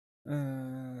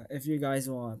If you guys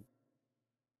want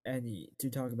any to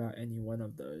talk about any one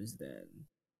of those, then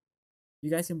you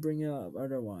guys can bring it up.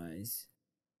 Otherwise,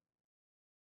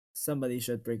 somebody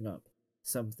should bring up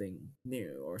something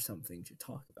new or something to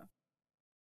talk about.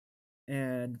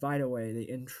 And by the way, the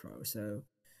intro. So,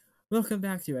 welcome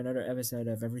back to another episode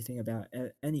of Everything About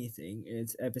Anything.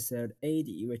 It's episode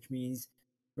 80, which means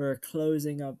we're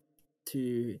closing up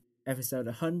to episode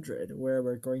 100, where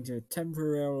we're going to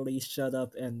temporarily shut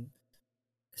up and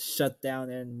shut down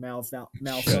and Shut up.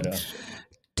 malfunction.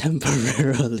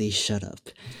 Temporarily shut up.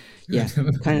 Yeah,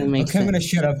 kind of makes Okay, I'm gonna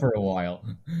sense. shut up for a while.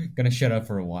 Gonna shut up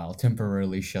for a while.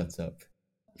 Temporarily shuts up.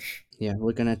 Yeah,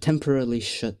 we're gonna temporarily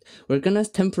shut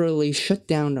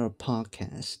down our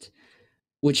podcast,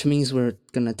 which means we're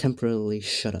gonna temporarily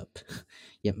shut up.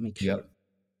 Yeah, make sure. Yep.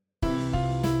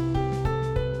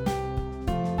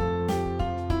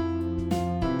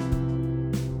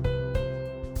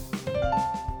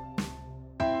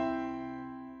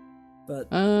 But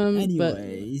But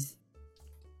anyways,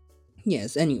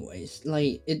 yes, anyways,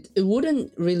 like it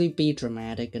wouldn't really be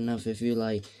dramatic enough if you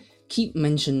like keep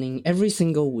mentioning every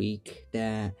single week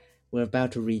that we're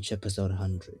about to reach episode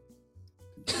 100.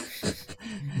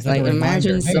 It's Like a reminder.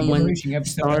 imagine Hey, we're someone reaching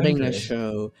episode starting a 100.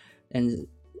 show and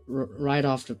right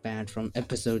off the bat from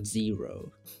episode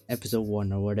 0, episode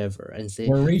 1 or whatever, and say,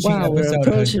 We're reaching "Wow, we're episode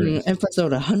approaching 100.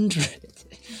 episode 100."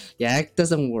 Yeah, it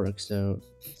doesn't work. So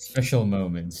Special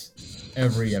moments.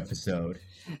 Every episode.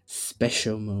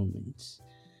 special moments.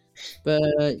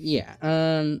 But yeah,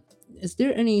 is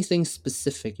there anything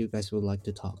specific you guys would like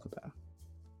to talk about?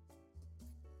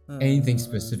 Anything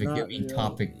specific. I not mean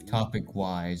really. topic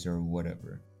wise or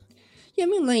whatever. Yeah, I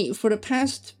mean, like for the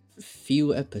past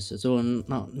few episodes, or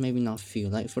not, maybe not few,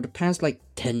 like for the past like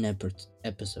 10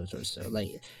 episodes or so,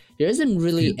 like there isn't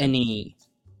really Few. any,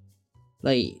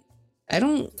 like I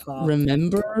don't Topic.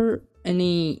 remember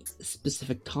any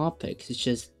specific topics. It's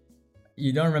just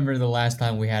You don't remember the last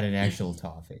time we had an actual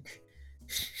topic.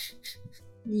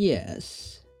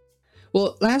 yes.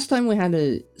 Well, last time we had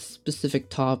a specific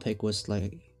topic was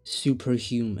like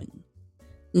superhuman,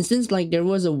 and since like there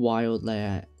was a while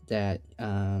that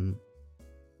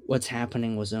what's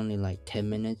happening was only like 10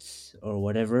 minutes or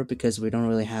whatever, because we don't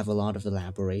really have a lot of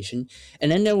elaboration.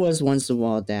 And then there was once a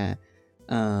while that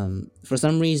for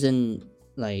some reason,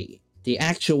 like the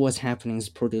actual what's happening is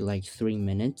probably like 3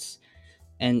 minutes,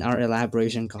 and our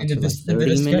elaboration got And to like the 30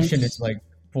 discussion minutes. is like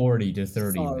 40 to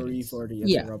 30 Sorry minutes. for the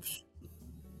Yeah. interruption.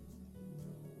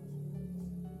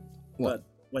 What? But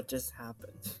what just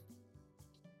happened?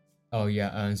 Oh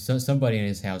yeah, so somebody in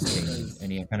his house came in,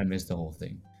 and he kind of missed the whole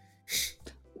thing.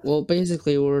 Well,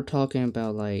 basically we were talking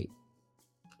about like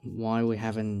why we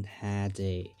haven't had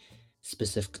a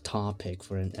specific topic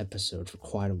for an episode for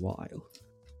quite a while.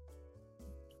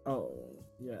 Oh,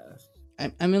 yes.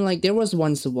 I mean, like, there was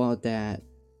once a while that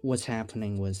what's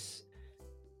happening was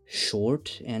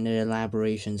short, and the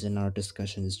elaborations in our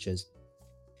discussion is just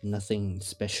nothing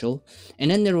special. And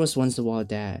then there was once a while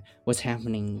that what's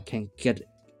happening can get,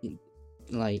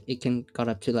 like, it got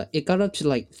up to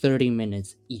like 30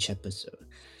 minutes each episode.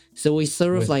 So we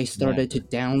sort of With like started to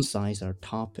Lambert. downsize our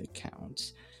topic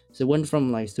counts. So it went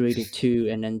from like 3 to 2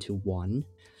 and then to 1.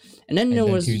 And then And there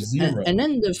then was to 0. and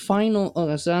then the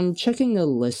final so I'm checking the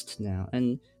list now,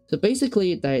 and so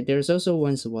basically there's also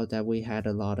once a while that we had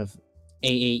a lot of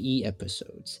AAE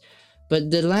episodes.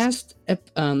 But the last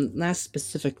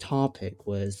specific topic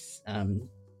was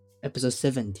episode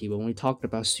 70, when we talked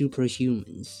about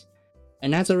superhumans.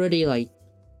 And that's already like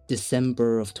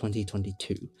December of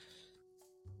 2022.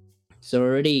 So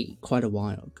already quite a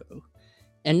while ago.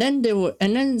 And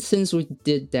then since we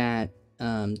did that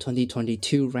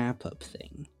 2022 wrap up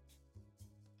thing,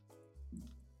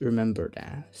 remember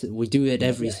that? So we do it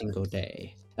every single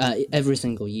day, every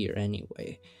single year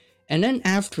anyway. And then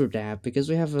after that, because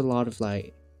we have a lot of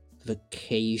like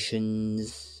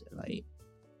vacations, like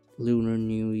Lunar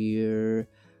New Year,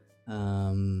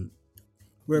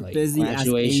 We're like busy as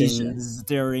graduation. Asians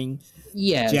during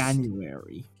Yes.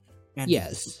 January. And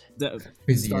Yes. The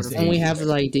Busy start as of And we Asians. have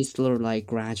like this little like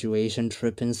graduation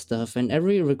trip and stuff, and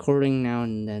every recording now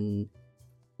and then,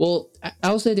 well,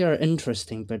 I'll say they are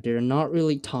interesting, but they're not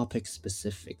really topic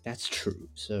specific. That's true.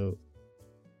 So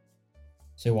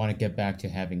So you want to get back to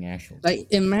having actual like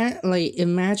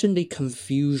imagine the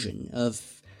confusion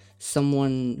of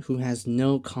someone who has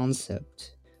no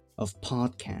concept of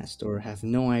podcast or have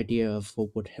no idea of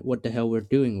what the hell we're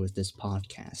doing with this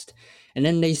podcast, and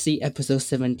then they see episode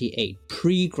 78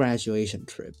 pre-graduation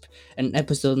trip and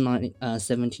episode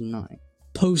 79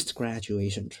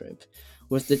 post-graduation trip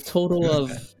with the total of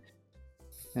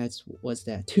That's what's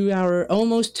that? 2 hour,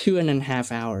 almost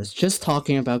 2.5 hours, just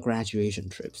talking about graduation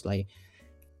trips. Like,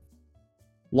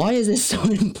 why is it so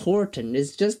important?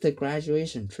 It's just a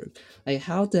graduation trip. Like,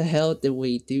 how the hell did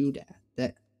we do that?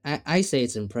 I say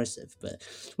it's impressive, but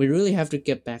we really have to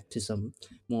get back to some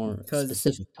more Because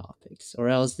specific topics, or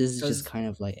else this is just because kind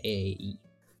of like AAE.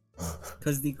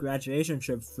 because the graduation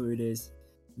trip food is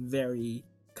very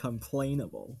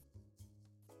complainable.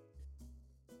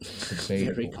 Very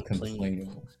Debatable, complainable.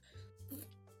 complainable.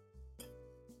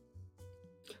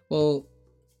 Well,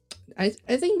 I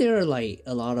think there are like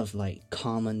a lot of like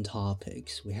common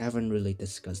topics we haven't really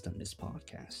discussed on this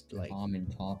podcast. Like, Common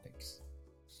topics.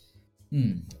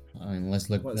 Let's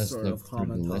look. What Let's sort look of through the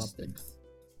common list. Then. topics?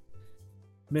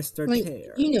 Mr. like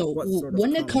Tear, you know, what sort of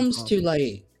when it common comes to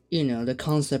topics? like the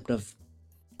concept of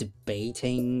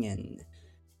debating and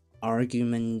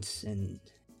arguments and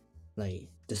like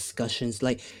discussions,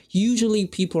 like usually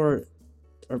people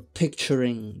are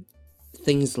picturing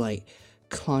things like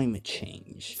climate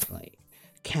change, like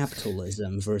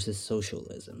capitalism versus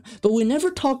socialism, but we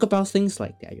never talk about things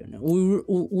like that.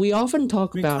 We often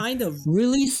talk We about kind of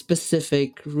really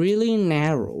specific, really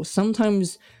narrow,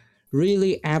 sometimes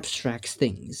really abstract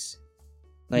things.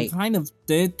 we Like, kind of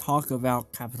did talk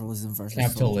about capitalism versus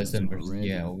Capitalism socialism versus already.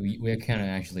 yeah, we kind of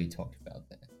actually talked about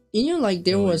that. like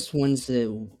there It was once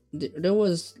there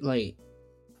was like,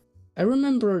 I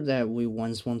remember that we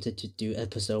once wanted to do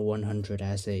episode 100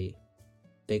 as a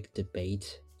big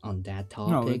debate on that No,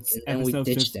 topic, it's and then we episode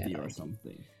ditched 50 that or idea.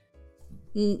 something.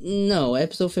 No,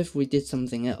 episode 5 we did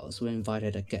something else. We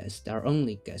invited a guest, our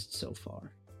only guest so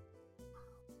far.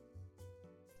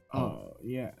 Oh,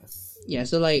 yes. Yeah,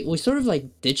 so like we sort of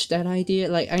like ditched that idea.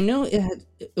 Like, I know it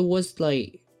was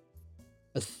like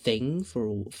a thing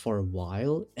for a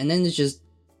while, and then it just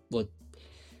what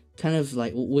kind of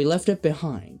like we left it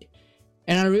behind.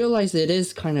 And I realized it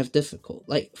is kind of difficult.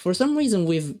 Like, for some reason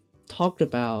we've talked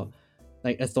about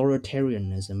like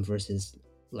authoritarianism versus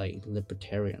like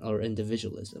libertarian or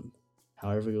individualism,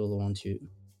 however you want to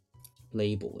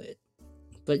label it.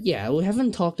 But yeah, we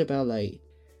haven't talked about like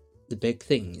the big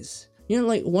things.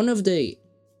 Like one of the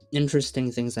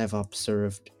interesting things I've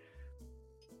observed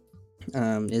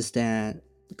is that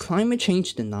climate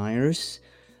change deniers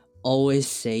always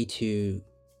say to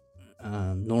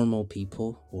normal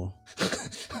people, or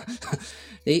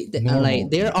they Normal like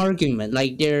their people. argument,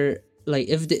 like they're like,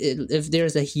 if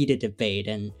there's a heated debate,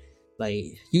 and like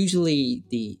usually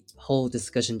the whole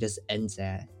discussion just ends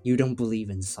at you don't believe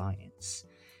in science.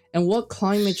 And what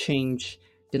climate change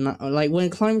like when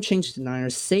climate change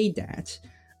deniers say that,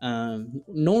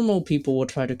 normal people will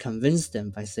try to convince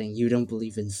them by saying you don't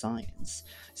believe in science.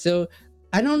 So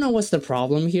I don't know what's the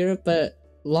problem here, but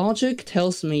logic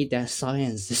tells me that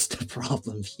science is the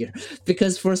problem here,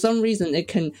 because for some reason it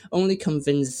can only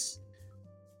convince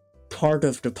part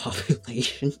of the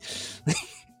population.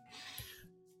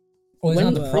 Well, it's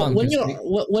not the problem When because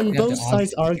you're when they have the both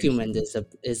sides object against argument you.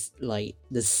 is like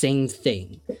the same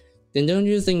thing, then don't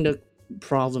you think the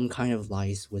problem kind of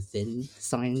lies within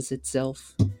science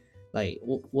itself? Like,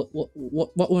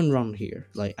 what went wrong here?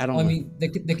 Like, I don't I know. mean,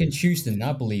 they can choose to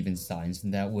not believe in science,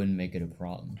 and that wouldn't make it a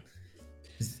problem.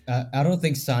 'Cause, I don't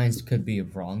think science could be a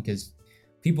problem because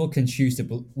people can choose to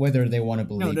whether they want to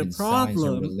No, believe the in science or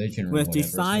problem religion or with the whatever.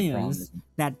 So the problem science is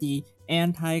that the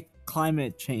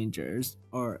anti-climate changers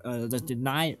or the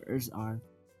deniers are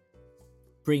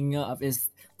bringing up is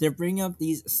they're bringing up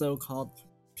these so-called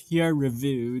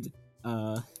peer-reviewed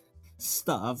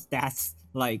stuff that's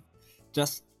like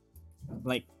just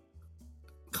like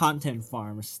content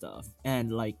farm stuff,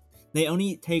 and like they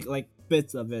only take like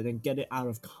bits of it and get it out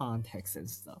of context and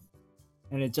stuff,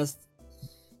 and it's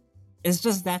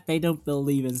just that they don't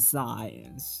believe in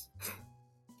science.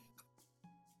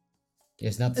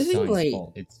 it's not the I think science like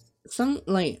fault. It's some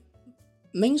like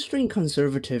mainstream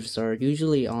conservatives are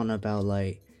usually on about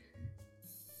like,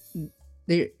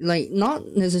 they're like, not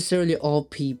necessarily all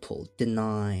people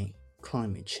deny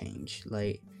climate change.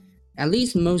 Like, at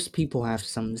least most people have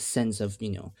some sense of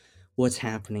what's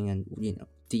happening, and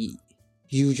the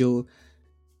usual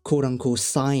quote unquote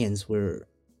science where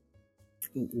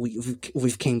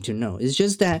we've came to know. It's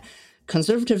just that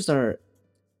conservatives are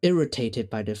irritated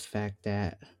by the fact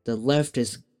that the left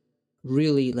is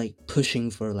really like pushing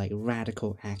for like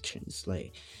radical actions,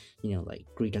 like like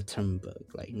Greta Thunberg,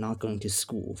 like not going to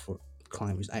school for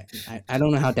climate. I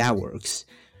don't know how that works.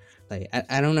 Like,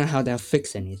 I don't know how that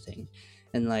fix anything.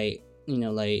 And like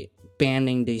like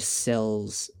banning the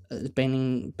cells,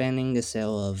 banning the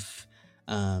sale of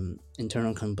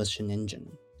internal combustion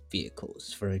engine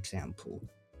vehicles, for example.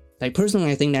 Like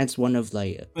personally, I think that's one of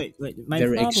like Wait.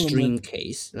 very extreme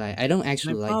case. Like I don't My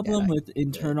actually like problem that. with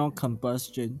internal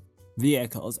combustion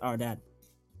vehicles are that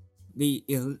the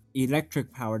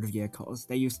electric powered vehicles,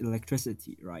 they use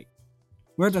electricity, right?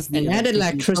 Where does the And that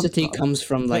electricity come from? comes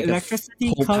from The like a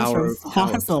electricity coal comes from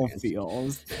power fossil plant.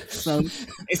 fuels, so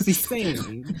it's the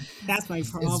same. That's my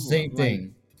It's the problem. same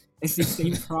thing. It's the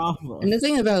same And problem. the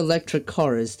thing about electric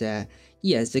car is that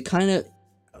yes, it kind of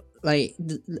like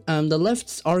the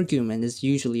left's argument is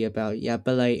usually about yeah,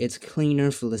 but like it's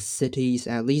cleaner for the cities.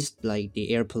 At least like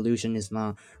the air pollution is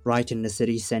not right in the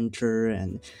city center,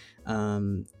 and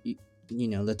um. You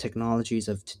know the technologies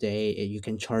of today, you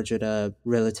can charge it up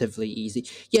relatively easy.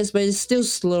 Yes, but it's still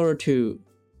slower to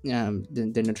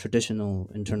than a traditional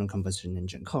internal combustion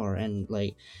engine car, and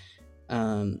like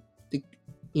the,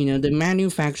 you know the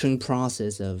manufacturing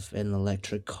process of an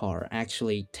electric car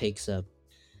actually takes up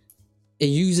it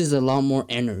uses a lot more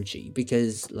energy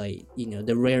because like you know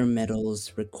the rare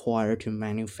metals required to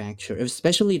manufacture,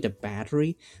 especially the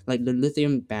battery, like the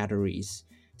lithium batteries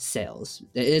cells.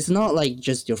 It's not like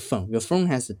just your phone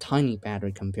has a tiny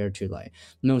battery compared to like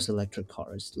most electric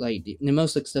cars. Like the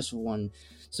most successful one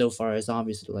so far is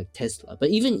obviously like Tesla, but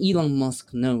even Elon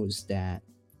Musk knows that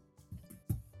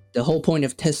the whole point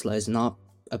of Tesla is not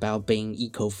about being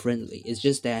eco-friendly. It's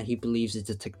just that he believes it's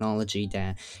a technology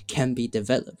that can be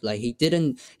developed. Like he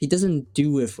doesn't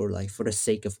do it for like for the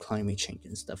sake of climate change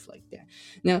and stuff like that.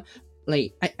 Now,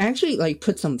 like I actually like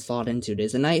put some thought into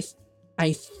this, and I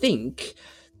think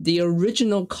the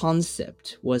original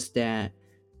concept was that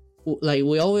like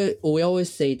we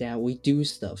always say that we do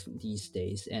stuff these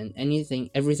days, and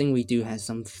everything we do has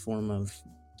some form of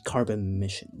carbon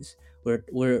emissions.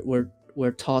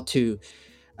 We're taught to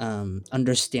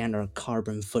understand our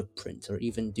carbon footprint or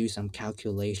even do some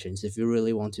calculations if you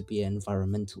really want to be an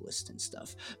environmentalist and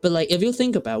stuff. But like if you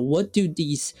think about what do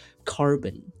these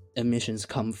carbon emissions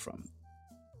come from,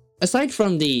 aside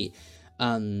from the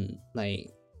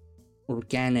like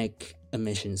organic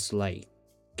emissions like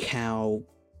cow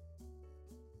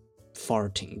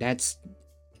farting, that's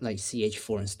like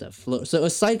CH4 and stuff. So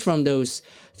aside from those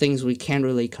things we can't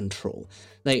really control,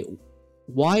 like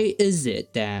why is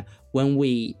it that when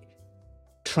we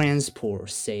transport,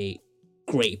 say,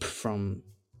 grape from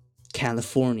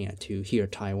California to here,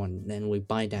 Taiwan, then we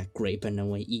buy that grape and then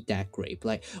we eat that grape,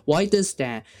 like why does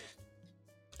that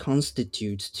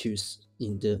constitute to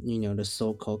in the the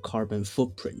so-called carbon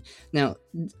footprint? Now,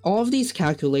 all of these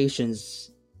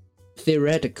calculations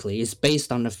theoretically is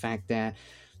based on the fact that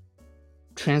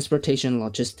transportation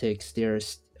logistics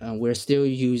we're still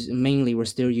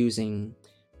using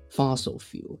fossil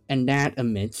fuel, and that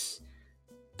emits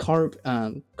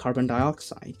carbon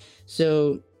dioxide.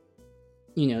 So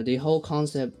the whole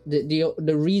concept,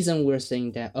 the reason we're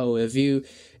saying that, oh, if you're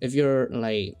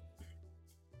like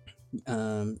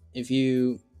if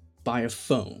you buy a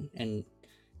phone and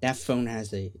that phone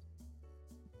has a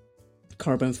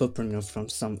carbon footprint from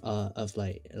some of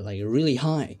like a really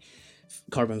high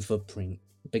carbon footprint,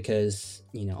 because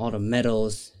all the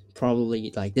metals,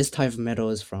 probably like this type of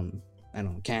metal is from, I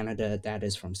don't know, Canada, that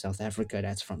is from South Africa,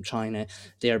 that's from China.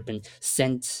 They have been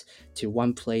sent to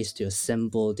one place to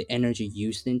assemble the energy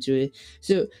used into it.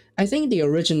 So I think the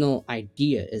original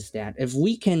idea is that if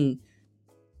we can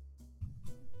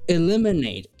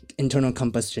eliminate internal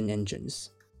combustion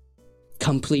engines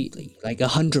completely, like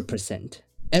 100%,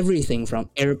 everything from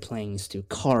airplanes to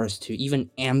cars to even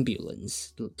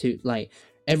ambulance to like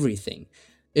everything,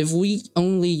 if we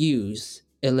only use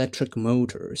electric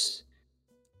motors,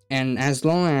 and as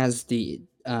long as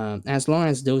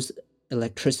those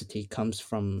electricity comes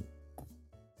from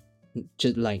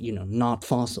just like not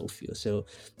fossil fuel, so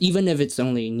even if it's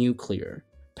only nuclear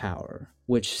power,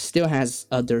 which still has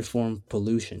other form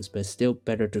pollutions but still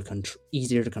better to control,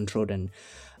 easier to control than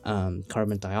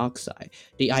carbon dioxide.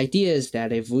 The idea is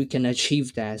that if we can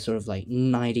achieve that sort of like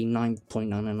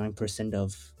 99.99%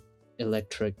 of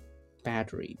electric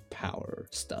battery power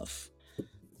stuff,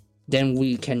 then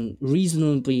we can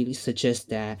reasonably suggest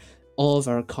that all of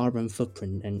our carbon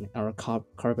footprint and our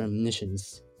carbon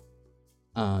emissions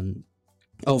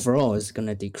overall is going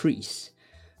to decrease.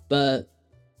 But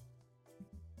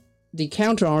the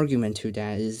counter argument to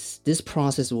that is this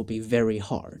process will be very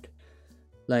hard.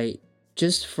 Like,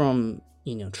 just from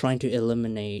trying to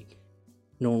eliminate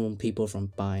normal people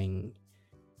from buying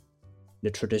the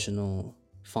traditional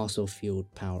fossil fuel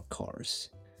powered cars,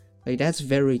 like that's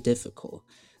very difficult.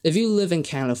 If you live in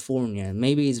California,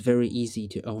 maybe it's very easy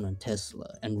to own a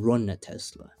Tesla and run a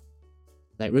Tesla.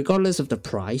 Like, regardless of the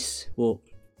price, we'll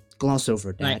gloss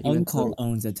over that. My uncle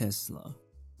owns a Tesla.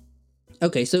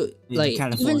 Okay, so in like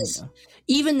California.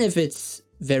 even if it's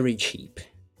very cheap.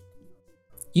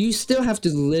 You still have to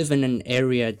live in an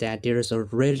area that there's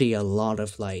already a lot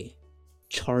of like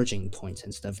charging points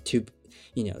and stuff to,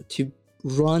 to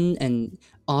run and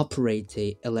operate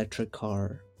a electric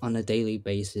car on a daily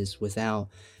basis without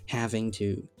having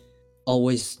to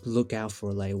always look out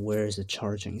for like where's a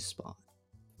charging spot,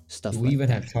 Do stuff we like even that.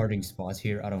 have charging spots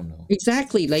here? I don't know.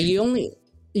 Exactly, like you only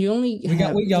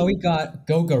have We got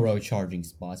Gogoro charging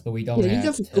spots, but we don't yeah, you have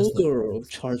have Tesla Gogoro charging.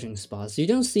 charging spots. You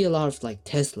don't see a lot of like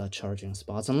Tesla charging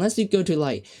spots unless you go to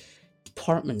like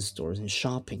department stores and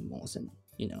shopping malls, and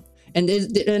and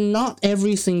they're not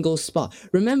every single spot.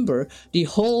 Remember the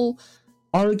whole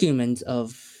argument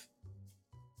of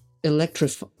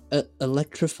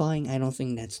electrifying. I don't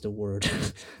think that's the word.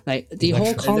 Like the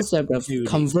whole concept of Electrocuting.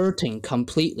 converting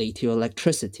completely to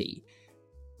electricity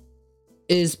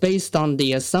is based on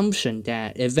the assumption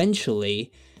that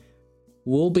eventually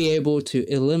we'll be able to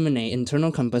eliminate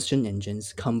internal combustion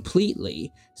engines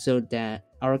completely so that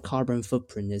our carbon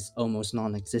footprint is almost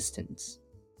non-existent.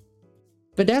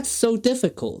 But that's so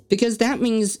difficult because that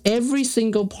means every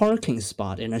single parking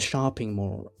spot in a shopping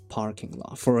mall parking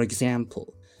lot, for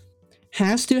example,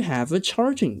 has to have a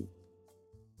charging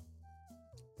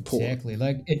port. Exactly.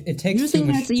 Like it Do takes you too think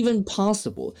much. that's even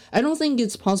possible? I don't think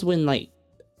it's possible in like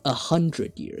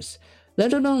 100 years.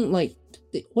 Let alone like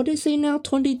what do they say now?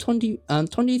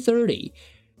 2030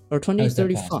 or How is that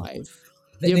 2035.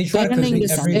 They try to banning complete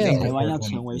the everything sale. 台湾 before 要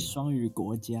成为 2030. 双语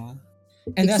国家。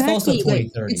 And that's also Exactly,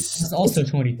 like 2030. That's also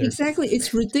 2030. exactly,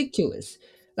 it's ridiculous.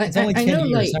 Like It's only I 10 know,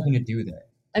 years. like How can you do that?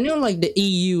 I know, like the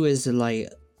EU is like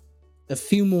a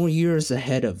few more years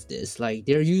ahead of this. Like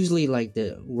they're usually like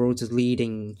the world's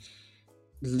leading,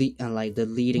 like the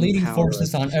leading Leading power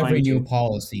forces of on every trying new to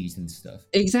policies and stuff.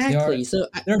 exactly. So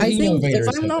They're I the think if innovators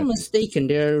I'm of not everything. mistaken,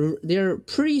 they're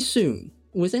pretty soon,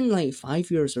 within like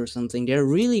 5 years or something, they're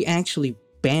really actually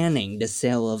banning the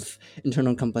sale of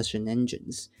internal combustion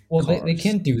engines. Well, they Cars.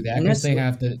 can't do that And because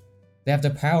that's they have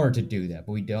the power to do that,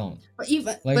 but we don't.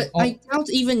 Like but I doubt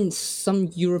even some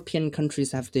European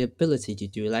countries have the ability to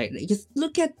do it. Like just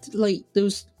look at like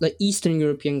those like Eastern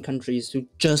European countries who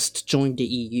just joined the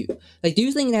EU. Like, do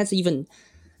you think that's even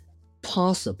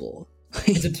possible?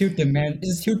 it's a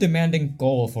too demanding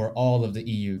goal for all of the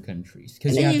EU countries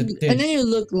because And you then have to and then ditch. you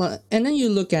look like and then you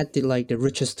look at the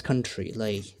richest country,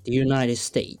 like the United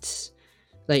States.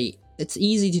 Like it's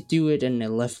easy to do it in a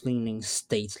left-leaning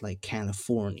states like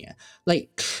California.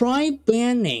 Like try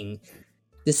banning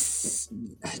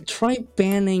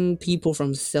people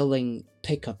from selling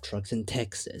pickup trucks in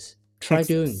Texas. Try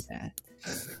doing Texas. that.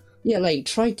 Yeah, like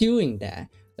try doing that.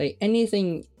 Like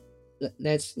anything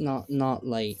that's not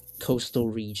like coastal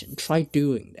region. Try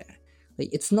doing that. Like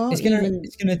it's not even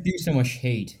It's gonna do so much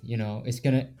hate. It's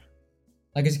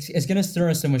gonna stir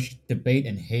us so much debate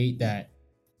and hate that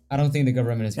I don't think the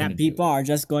government is gonna That do people it. are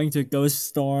just going to go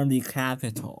storm the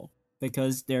Capitol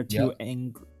because they're too Yep.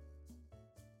 angry.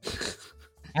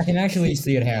 I can actually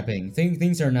see it happening.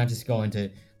 Things are not just going to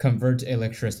convert to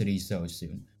electricity so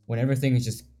soon. When everything is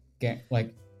just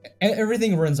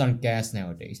everything runs on gas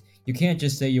nowadays. You can't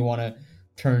just say you want to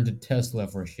turn to Tesla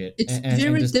for shit it's and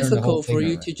very just turn the whole difficult for thing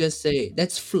you around. to just say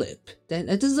let's flip.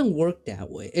 That doesn't work that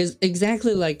way. It's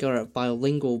exactly like a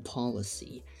bilingual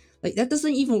policy. Like it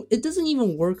doesn't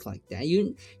even work like that.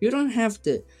 You don't have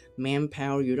the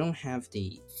manpower, you don't have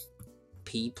the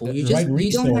people. The right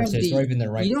You don't have resources or the even the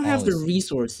right you don't have the policy.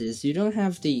 resources, you don't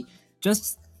have the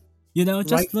Just right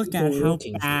just look people at how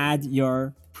working for it. bad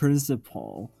your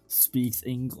principal speaks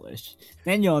English.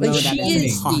 Then you'll Like know that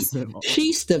it's impossible.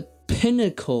 she's the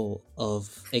pinnacle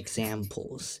of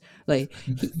examples. Like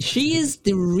she is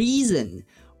the reason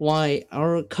why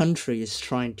our country is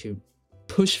trying to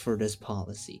push for this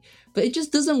policy. But it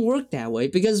just doesn't work that way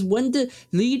because when the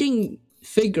leading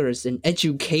figures in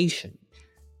education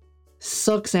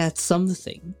sucks at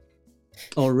something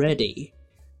already,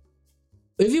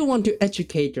 if you want to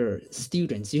educate your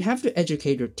students, you have to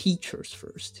educate your teachers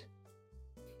first.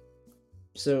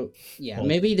 So yeah, Well,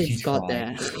 maybe she they've got tried.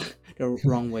 that the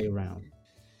wrong way around.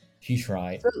 She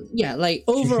tried. So, yeah, like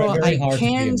She tried overall, very I hard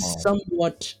to be a can mom.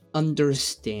 somewhat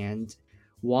understand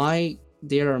why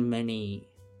there are many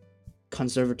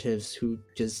conservatives who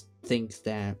just think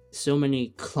that so many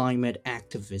climate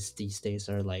activists these days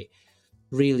are like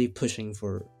really pushing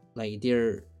for like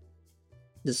the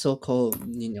so-called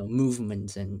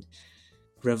movements and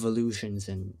revolutions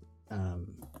and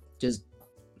just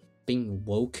being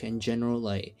woke in general.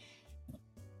 Like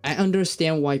I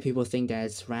understand why people think that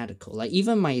it's radical. Like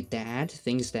even my dad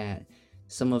thinks that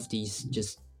some of these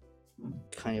just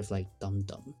kind of like dumb.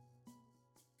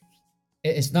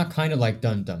 it's not kind of like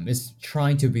Dum Dum. It's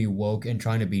trying to be woke and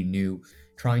trying to be new,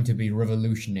 trying to be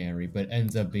revolutionary, but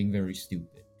ends up being very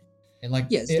stupid. And like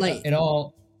Yes, like it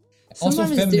all. Also,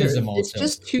 sometimes there feminism. Also, it's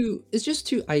just too it's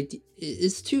too like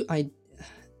it's too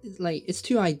it's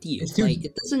ideal. too Like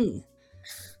it doesn't.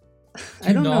 I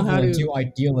too don't know how novel and to. too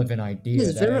ideal of an idea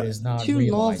It's that very it is not too novel.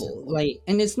 realizable. Like,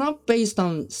 and it's not based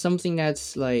on something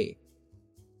that's like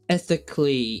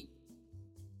ethically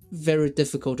very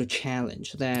difficult to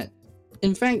challenge. That,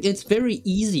 in fact, it's very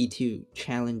easy to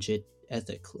challenge it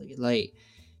ethically. Like,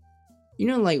 you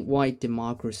know, like why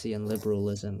democracy and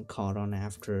liberalism caught on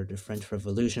after the French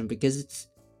Revolution, because it's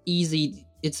easy.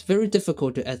 It's very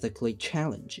difficult to ethically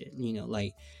challenge it. You know,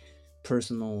 like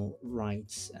personal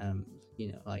rights,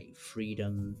 you know, like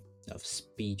freedom of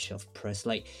speech, of press.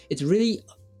 Like it's really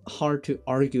hard to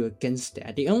argue against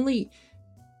that. The only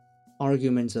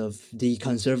arguments of the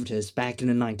conservatives back in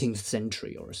the 19th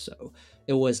century or so,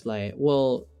 it was like,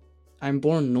 well, I'm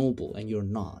born noble and you're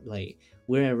not. Like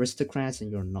we're aristocrats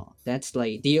and you're not. That's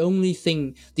like the only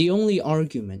thing, the only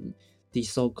argument the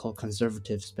so-called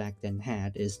conservatives back then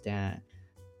had is that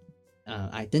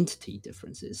identity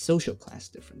differences, social class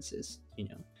differences, you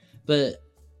know. But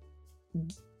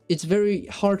it's very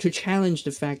hard to challenge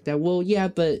the fact that, well, yeah,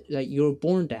 but like you're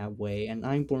born that way and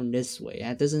I'm born this way.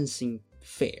 That doesn't seem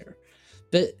fair.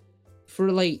 But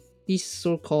for like these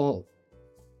so-called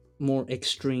more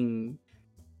extreme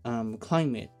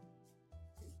climate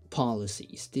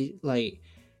policies, like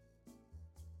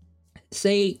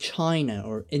say China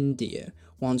or India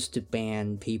wants to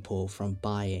ban people from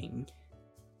buying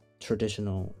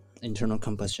traditional internal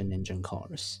combustion engine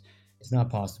cars. It's not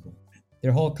possible.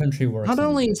 Their whole country works Not on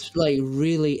only this. it's like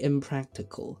really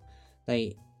impractical,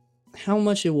 like how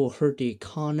much it will hurt the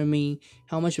economy,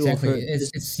 how much it will Exactly. hurt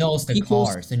just It sells the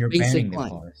people's cars, and you're basic banning the life.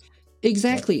 cars.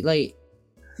 Exactly, like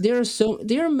there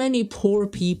are many poor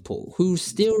people who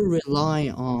still rely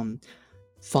on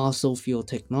fossil fuel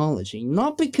technology,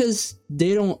 not because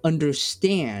they don't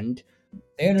understand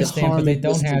They the understand, but harm they it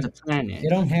does don't to have the planet.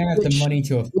 the Which, money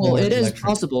to well, afford it is electric.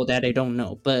 possible that they don't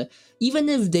know, but even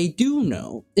if they do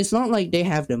know, it's not like they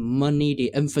have the money,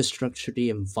 the infrastructure, the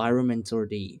environment, or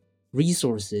the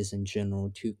resources in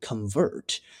general to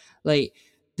convert. Like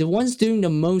the ones doing the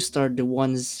most are the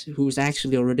ones who's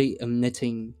actually already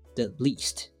emitting the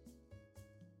least.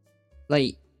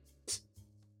 Like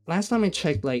last time I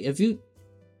checked, like if you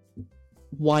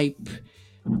wipe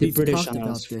the We've British talked Isles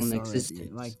about this from already.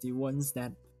 existence, Like the ones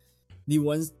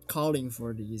calling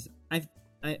for these.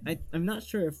 I'm not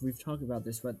sure if we've talked about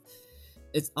this, but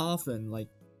it's often like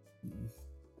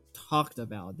talked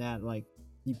about that like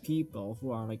the people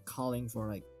who are like calling for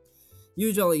like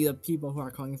usually the people who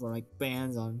are calling for like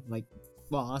bans on like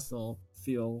fossil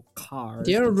fuel cars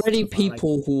there are and already stuff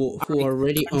people who are like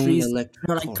already own countries electric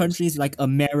they're like cars. countries like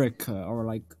America or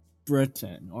like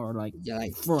Britain or like Yeah,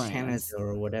 like Canada France.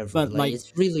 or whatever. But Like like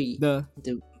it's really the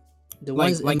the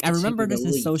ones I emitting remember the this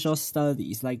in social least.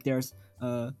 studies. Like there's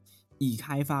已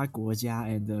开发国家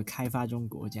and the 开发中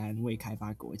国家 and 未开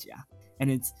发国家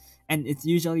and it's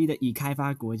usually the 已开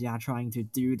发国家 trying to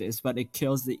do this, but it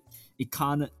kills the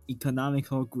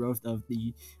economical growth of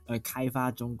the 开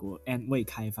发中国 and 未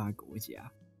开发国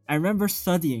家. I remember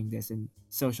studying this in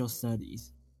social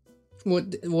studies. Well,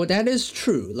 that is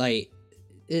true. Like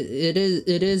it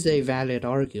is a valid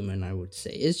argument. I would say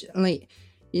it's like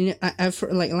you know I've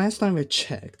like last time I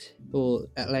checked or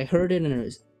like heard it in a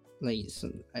like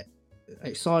some,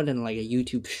 I saw it in like a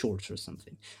YouTube shorts or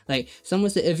something. Like someone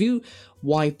said, if you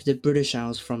wipe the British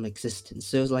Isles from existence,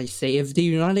 so like say if the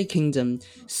United Kingdom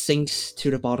sinks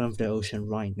to the bottom of the ocean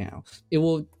right now, it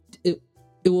will it,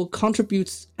 it will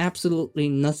contribute absolutely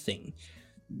nothing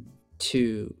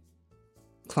to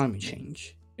climate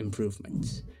change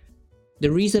improvements. The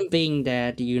reason being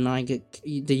that the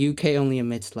UK only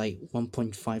emits like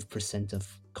 1.5%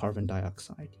 of carbon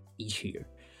dioxide each year.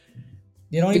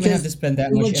 They don't even have Because to spend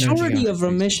that the much energy on majority of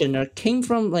reducing. emission came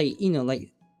from like you know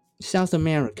like South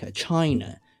America,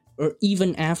 China, or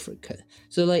even Africa.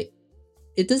 So like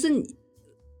it doesn't.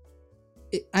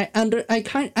 I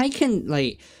can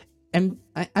like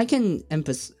I can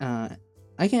empathize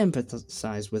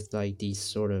with like these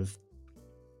sort of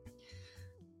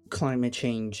climate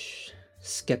change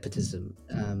skepticism.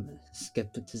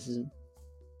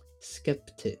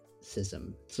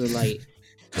 So like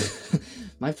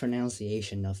my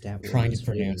pronunciation of that word Trying to is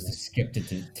really pronounce the messed.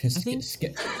 skepticism.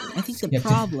 I think the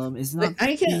problem is Like not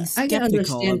being I can skeptical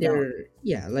understand about their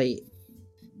yeah like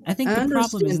I think I the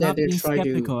problem is understand that not they being try to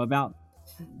skeptical about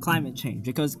climate change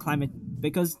because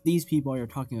these people you're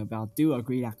talking about do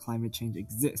agree that climate change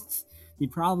exists. The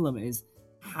problem is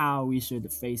how we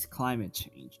should face climate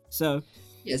change. So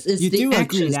Yes, it's you the do agree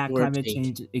actions that we're climate taking.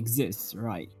 change exists,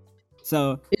 right?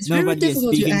 So It's very nobody is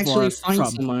difficult to speaking actually for find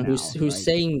Trump someone now, who's right?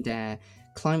 saying that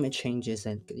climate change is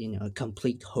a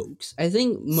complete hoax. I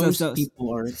think So most so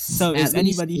people are so at is least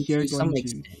anybody here to some going to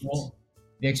extent. Well,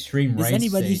 the extreme is right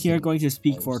anybody say here things going to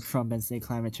speak for close. Trump and say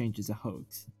climate change is a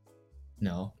hoax?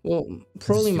 No, Well, this is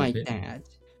probably my stupid. dad,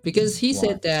 because he Why?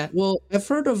 said that. Well, I've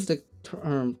heard of the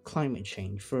term climate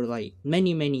change for like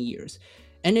many years,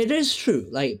 and it is true.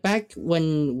 Like back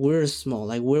when we're small,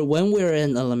 like when we're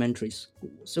in elementary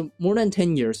school, so more than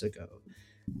 10 years ago,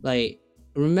 like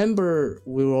remember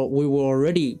we were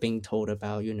already being told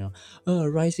about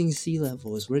rising sea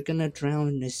levels, we're gonna drown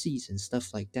in the seas and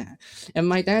stuff like that. And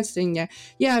my dad's saying that,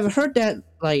 yeah, I've heard that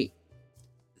like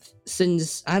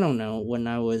since I don't know when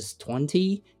I was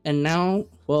 20, and now,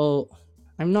 well,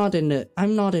 I'm not in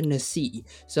the sea,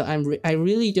 so I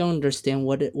really don't understand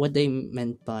what they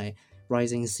meant by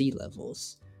rising sea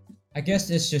levels. I guess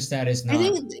it's just that it's I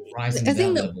not think rising to I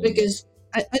think that the level yet. biggest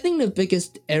I think the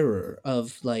biggest error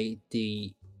of like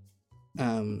the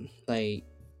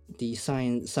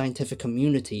scientific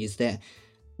community is that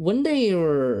when they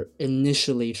were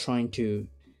initially trying to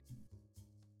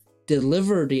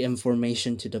deliver the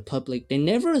information to the public, they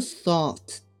never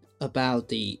thought about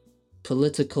the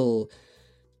political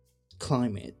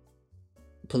climate,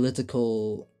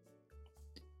 political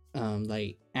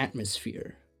like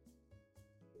atmosphere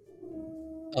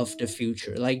of the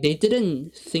future. Like they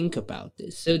didn't think about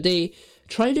this, so they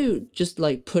try to just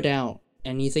like put out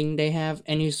anything they have,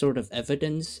 any sort of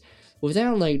evidence,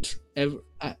 without like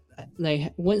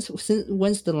like when's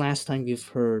the last time you've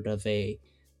heard of a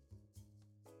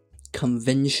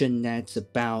convention that's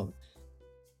about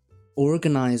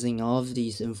organizing all of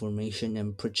these information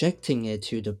and projecting it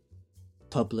to the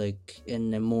public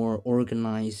in a more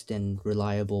organized and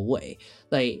reliable way?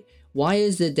 Like, why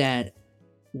is it that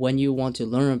when you want to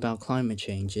learn about climate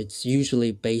change, it's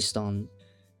usually based on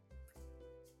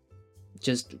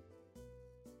just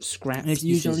scrap It's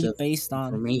pieces usually of based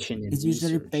on information and it's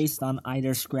usually research? based on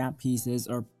either scrap pieces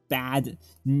or bad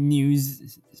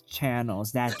news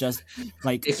channels that just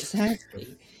like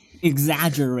Exactly.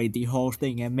 exaggerate the whole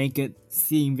thing and make it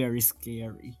seem very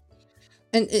scary.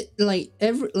 And it like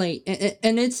every like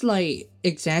and it's like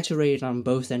exaggerated on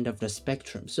both end of the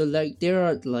spectrum. So like there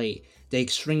are like the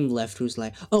extreme left who's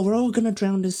like, oh, we're all gonna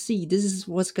drown the sea, this is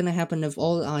what's gonna happen if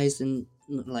all ice in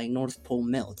like North Pole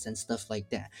melts and stuff like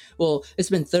that. Well, it's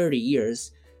been 30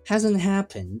 years, hasn't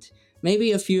happened.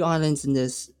 Maybe a few islands in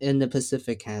the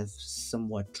Pacific have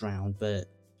somewhat drowned,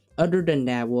 but other than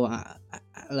that, well,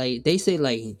 like they say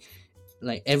like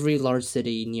every large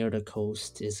city near the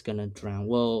coast is gonna drown.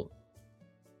 Well,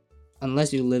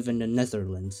 unless you live in the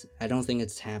Netherlands, I don't think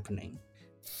it's happening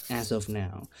as of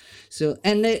now. So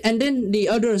and then the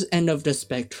other end of the 好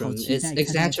spectrum 期 is 待看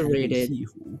看台北 exaggerated. 西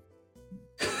湖。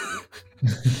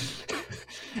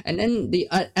 And then the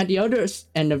at the other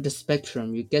end of the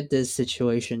spectrum, you get this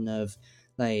situation of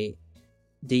like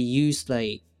they use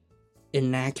like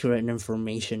inaccurate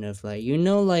information of like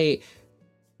like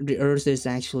the earth is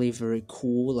actually very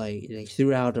cool, like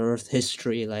throughout earth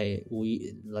history, like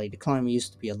we like the climate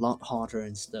used to be a lot hotter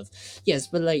and stuff. Yes,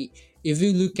 but like if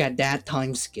you look at that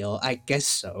time scale, I guess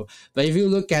so. But if you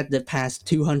look at the past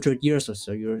 200 years or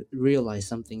so, you realize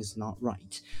something's not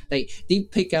right. Like they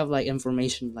pick up like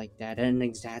information like that and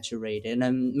exaggerate it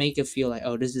and make it feel like,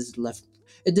 oh, this is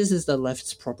the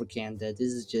left's propaganda,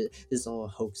 this is all a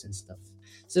hoax and stuff.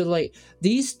 So like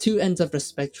these two ends of the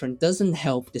spectrum doesn't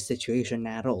help the situation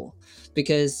at all,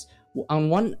 because on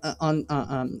one on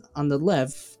the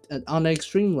left, on the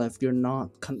extreme left, you're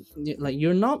not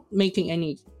making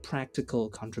any practical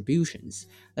contributions.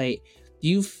 Like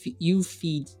you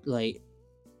feed like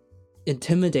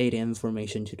intimidating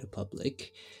information to the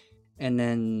public and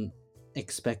then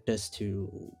expect us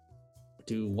to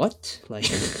do what,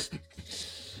 like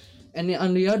and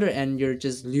on the other end, you're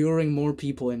just luring more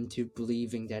people into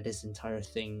believing that this entire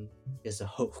thing is a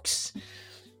hoax,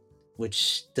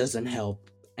 which doesn't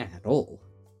help at all.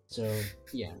 So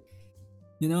yeah.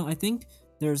 I think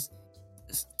there's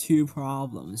two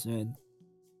problems when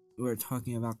we're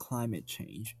talking about climate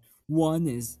change. One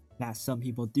is that some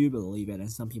people do believe it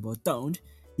and some people don't.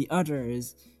 The other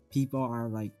is people are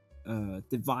like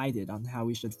divided on how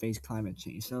we should face climate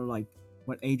change. So like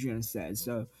what Adrian said.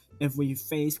 So if we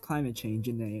face climate change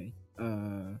in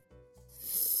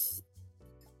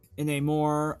a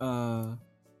more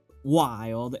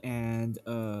wild and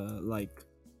like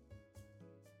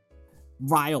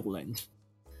violent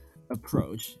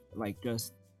approach, like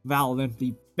just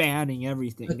violently banning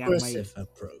everything that might Aggressive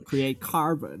approach. create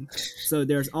carbon. So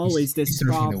there's always this He's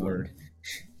searching the problem word.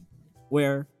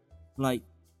 where, like,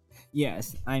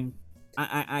 yes,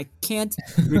 I can't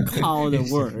recall the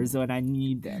words when I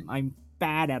need them. I'm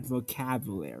bad at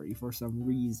vocabulary for some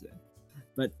reason.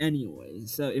 But anyway,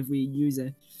 so if we use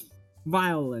a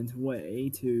violent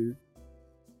way to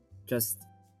just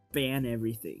ban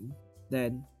everything,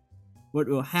 then what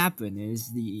will happen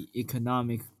is the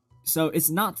economic. So it's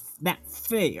not that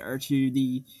fair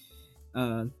to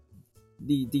uh,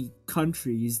 the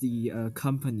countries, the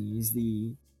companies,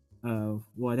 the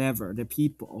whatever, the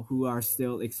people who are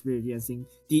still experiencing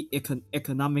the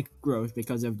economic growth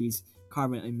because of these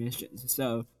carbon emissions.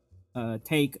 So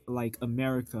take like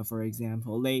America for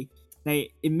example.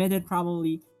 They emitted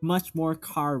probably much more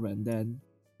carbon than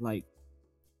like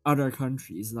other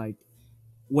countries, like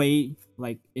way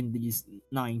like in these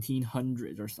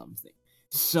 1900s or something.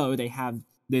 So they have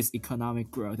this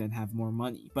economic growth and have more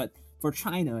money. But for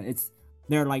China,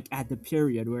 they're like at the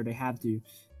period where they have to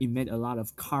emit a lot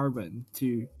of carbon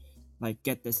to like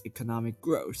get this economic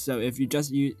growth. So if you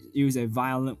just use a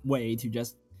violent way to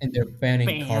just And they're banning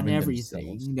ban carbon everything,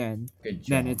 themselves. Good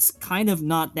then job. it's kind of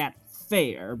not that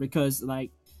fair because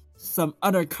like some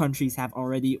other countries have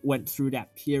already went through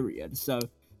that period. So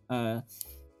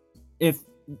if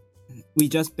we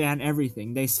just ban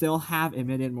everything, they still have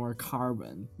emitted more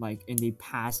carbon like in the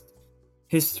past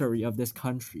history of this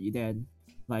country than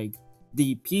like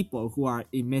the people who are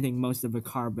emitting most of the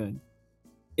carbon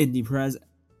in the present.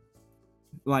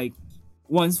 Like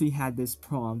once we had this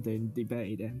prompt in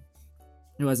debate and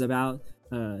it was about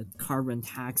carbon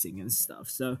taxing and stuff.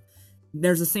 So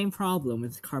there's the same problem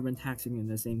with carbon taxing in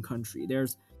the same country.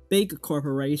 There's big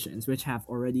corporations which have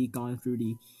already gone through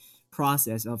the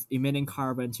process of emitting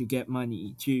carbon to get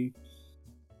money to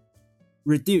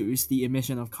reduce the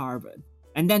emission of carbon.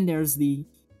 And then there's the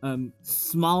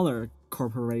smaller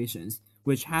corporations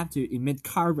which have to emit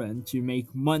carbon to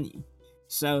make money.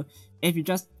 So if you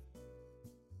just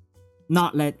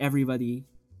not let everybody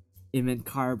emit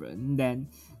carbon, then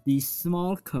these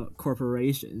small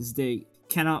corporations, they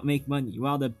cannot make money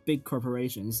while the big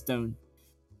corporations don't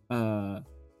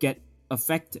get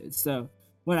affected. So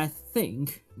what I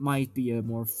think might be a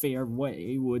more fair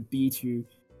way would be to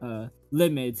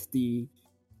limit the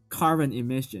carbon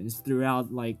emissions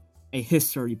throughout like a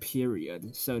history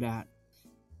period so that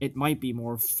it might be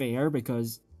more fair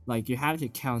because like you have to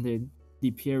count in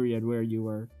the period where you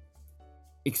were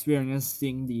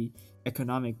experiencing the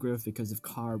economic growth because of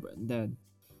carbon. Then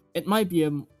it might be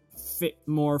a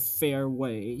more fair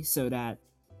way so that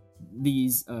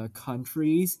these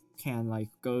countries can like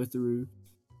go through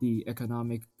the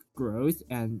economic growth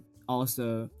and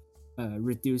also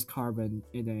reduce carbon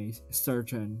in a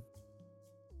certain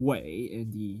way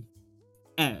in the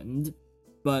end.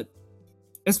 But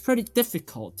it's pretty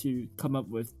difficult to come up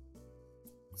with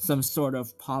some sort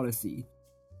of policy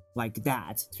like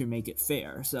that to make it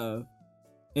fair. So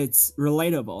it's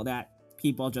relatable that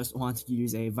people just want to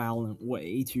use a violent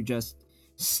way to just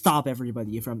stop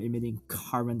everybody from emitting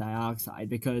carbon dioxide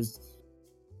because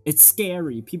it's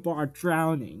scary. People are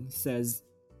drowning, says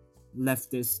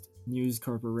leftist news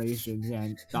corporations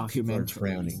and People are documentaries.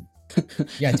 drowning.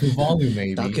 Yeah, Tuvalu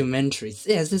maybe. Documentaries,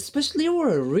 yes, especially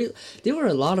there were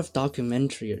a lot of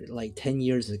documentary like 10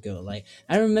 years ago. Like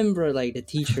I remember like the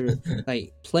teacher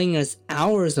like playing us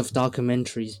hours of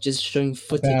documentaries just showing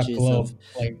About footages globe, of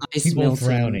like ice people melting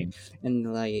drowning.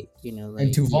 and like like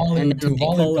And Tuvalu, and then, Tuvalu like,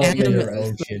 called it anime- their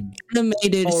ocean.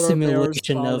 animated Polar bears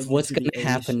simulation of falling what's into gonna the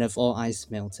happen ocean. if all ice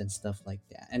melts and stuff like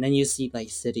that. And then you see like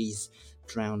cities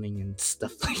drowning and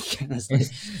stuff like that. It's like,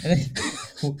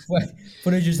 And then, what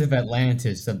footages of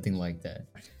Atlantis, something like that.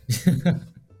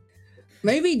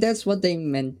 maybe that's what they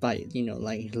meant by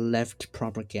like left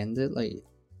propaganda. Like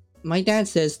my dad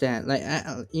says that like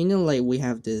like we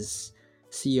have this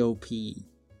COP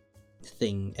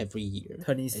thing every year.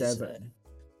 27.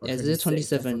 Or Is it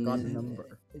 26, I 27? forgot the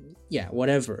number. Yeah,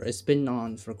 whatever. It's been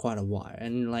on for quite a while,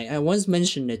 and like I once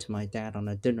mentioned it to my dad on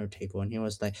a dinner table, and he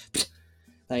was like.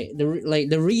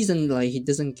 The reason like he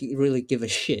doesn't really give a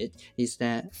shit is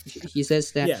that he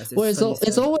says that Yes, well it's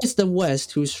 27. always the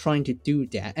West who's trying to do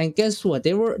that, and guess what,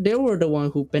 they were the one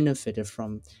who benefited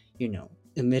from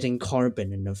emitting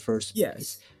carbon in the first place.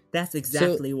 Yes, that's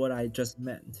exactly what I just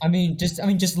meant. I mean,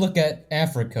 just look at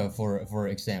Africa for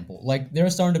example. Like they're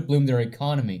starting to bloom their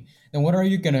economy. Then what are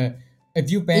you gonna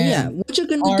if you ban Yeah, what you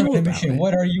gonna carbon do about emission? it?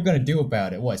 What are you gonna do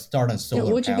about it? What, start on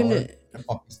solar what you power? gonna The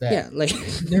fuck is that? yeah like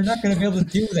They're not gonna be able to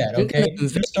do that. You're Okay, gonna invade-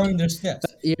 they're starting their steps.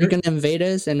 you're gonna invade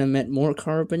us and emit more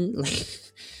carbon. Like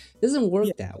it doesn't work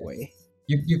Yeah. that way.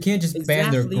 You can't just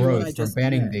ban their Exactly what I growth from just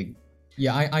banning said. the.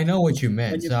 Yeah, I know what you When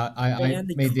meant. you So I ban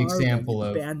the made the carbon, you example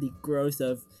of ban the growth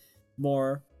of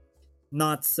more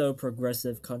not so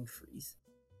progressive countries.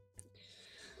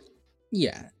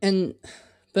 Yeah, and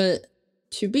but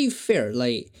to be fair,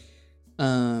 like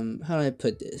how do I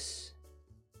put this?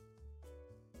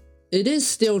 It is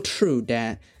still true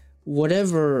that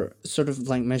whatever sort of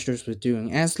like measures we're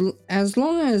doing, as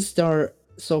long as our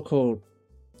so-called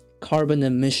carbon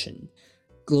emission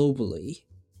globally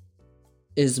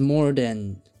is more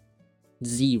than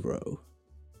 0,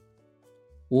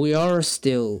 we are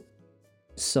still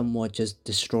somewhat just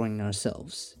destroying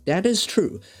ourselves. That is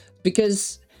true,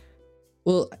 because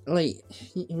well, like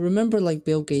remember, like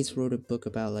Bill Gates wrote a book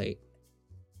about like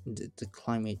the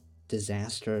climate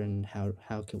disaster and how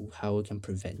we can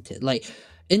prevent it. Like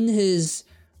in his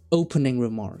opening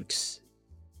remarks,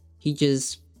 he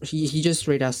just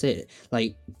straight out said it.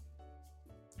 Like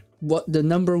what the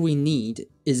number we need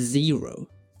is 0.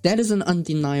 That is an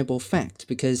undeniable fact,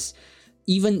 because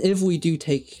even if we do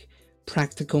take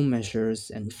practical measures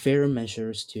and fair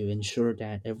measures to ensure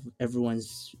that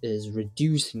everyone's is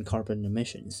reducing carbon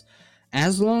emissions,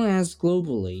 as long as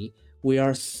globally we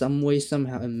are some way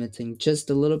somehow emitting just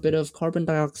a little bit of carbon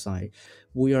dioxide,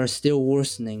 we are still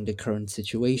worsening the current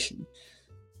situation.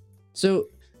 So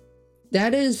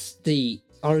that is the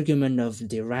argument of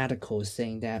the radicals,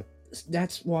 saying that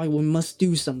that's why we must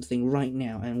do something right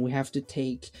now, and we have to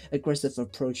take aggressive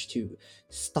approach to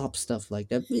stop stuff like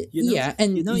that. Yeah,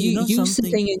 and You know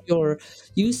something.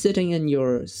 You sitting in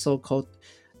your so-called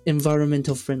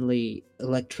environmental friendly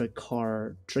electric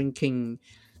car, drinking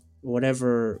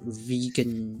whatever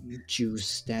vegan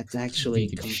juice that's actually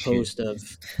vegan shit. composed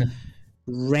of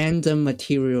random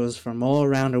materials from all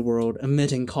around the world,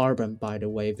 emitting carbon, by the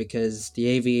way, because the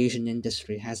aviation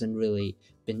industry hasn't really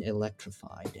been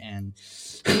electrified, and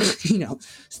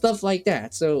stuff like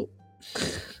that. So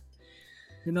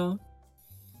You know,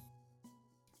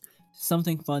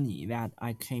 something funny that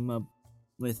I came up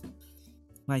with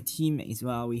my teammates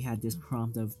while we had this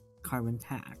prompt of carbon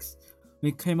tax.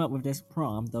 We came up with this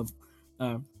prompt of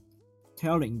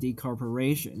telling the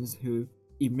corporations who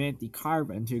emit the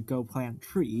carbon to go plant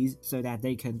trees so that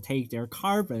they can take their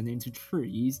carbon into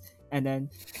trees and then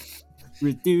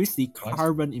reduce the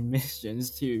carbon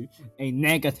emissions to a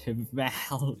negative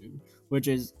value, which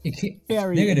is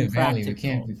very negative value. impractical. It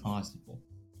can't be possible.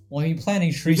 Well, I mean, planting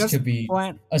You trees just could be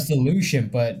plant. a solution,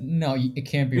 but no, it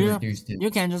can't be reduced to.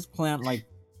 You can just plant like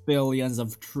billions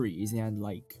of trees and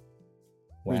like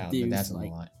Wow, but reduce that's a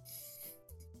like. lot.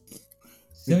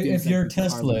 So reduce, if you're like,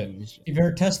 carbon emissions. if you're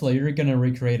a Tesla, you're gonna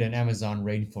recreate an Amazon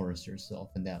rainforest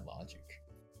yourself in that logic.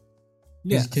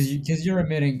 Yes. Because you're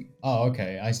emitting. Oh,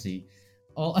 okay, I see.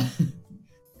 Oh,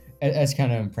 that's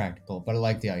kind of impractical, but I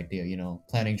like the idea. You know,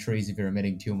 planting trees if you're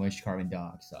emitting too much carbon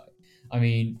dioxide. I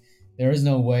mean, there is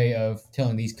no way of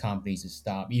telling these companies to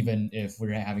stop, even if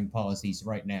we're having policies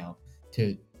right now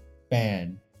to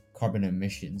ban carbon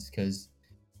emissions. Because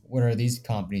what are these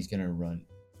companies gonna run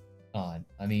on?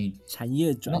 I mean, 产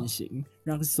业转型，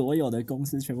让所有的公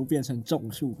司全部变成种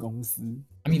树公司。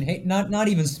I mean, hey, not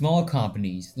even small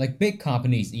companies, like big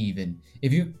companies even.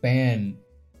 If you ban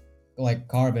like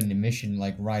carbon emission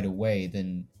like right away,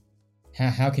 then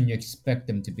how can you expect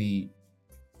them to be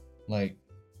like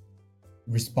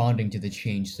responding to the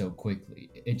change so quickly?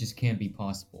 It just can't be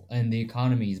possible. And the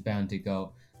economy is bound to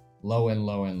go low and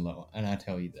low and low, and I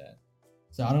tell you that.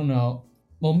 So I don't know.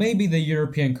 Well, maybe the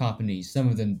European companies, some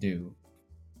of them do,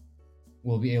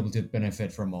 will be able to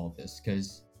benefit from all this,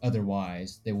 because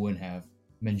otherwise they wouldn't have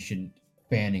mentioned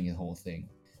banning the whole thing.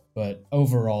 But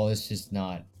overall, it's just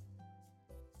not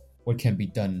what can be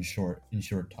done in short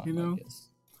time. You know, I guess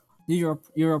the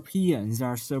Europeans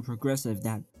are so progressive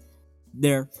that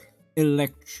their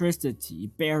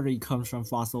electricity barely comes from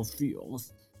fossil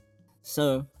fuels,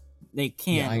 so they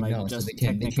can't I like know. just So they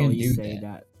can't technically do say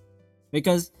that.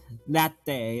 Because that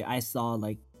day I saw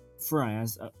like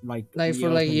France like for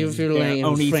like reopening if you're their like in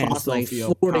only France, fossil like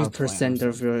fuel power plant 40% or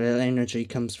of your energy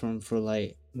comes from for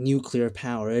like nuclear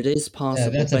power. It is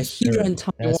possible, that's but here in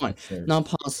absurd. That's Taiwan, absurd. not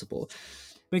possible.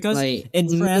 because Like in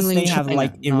France mainland they have China,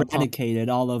 like not possible. eradicated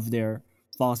all of their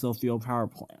fossil fuel power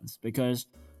plants because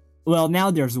well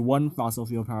now there's one fossil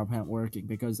fuel power plant working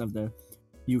because of the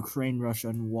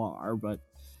Ukraine-Russian war, but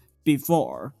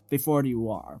before the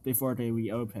war, before they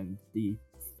reopened the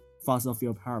fossil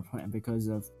fuel power plant because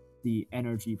of the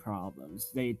energy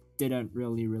problems, they didn't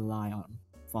really rely on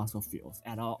fossil fuels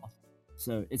at all.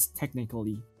 So it's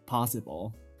technically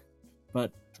possible.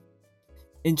 But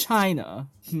in China,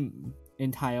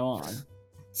 in Taiwan,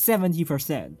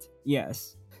 70%,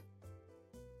 yes.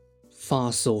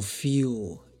 Fossil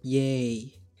fuel.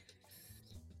 Yay.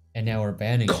 And now we're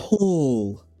banning it.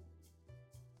 Coal.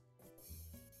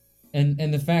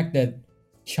 And the fact that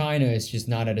China is just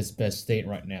not at its best state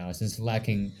right now, since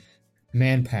lacking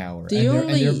manpower, The and they're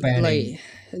only banning.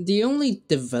 the only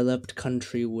developed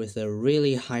country with a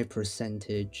really high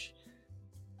percentage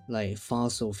like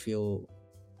fossil fuel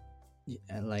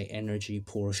like energy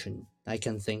portion I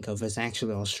can think of is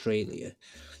actually Australia.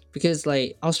 Because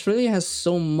like Australia has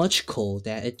so much coal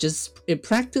that it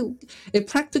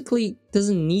practically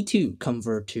doesn't need to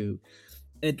convert to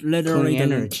It literally clean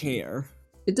doesn't energy. care.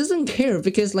 It doesn't care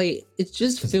because like it's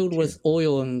just Doesn't filled care. with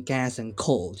oil and gas and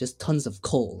coal, just tons of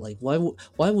coal. Like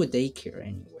why would they care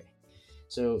anyway?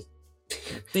 So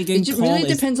Thinking it just coal really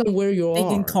is depends on where you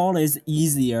thinking are. coal is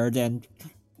easier than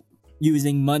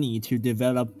using money to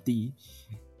develop the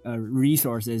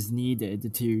resources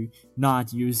needed to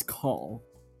not use coal.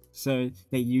 So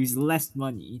they use less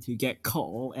money to get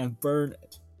coal and burn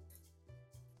it.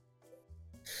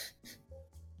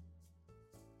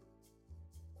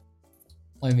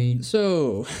 I mean,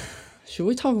 So should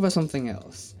we talk about something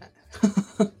else?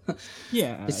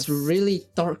 Yeah, It's a really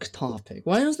dark topic.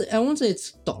 Why don't I won't say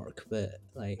it's dark, but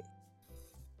like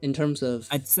in terms of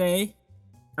I'd say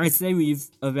we've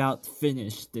about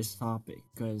finished this topic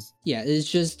because yeah, it's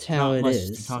just how not it much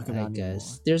is. to talk I about guess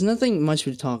anymore. there's nothing much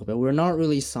to talk about. We're not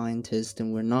really scientists,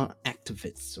 and we're not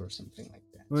activists or something like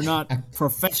that. We're not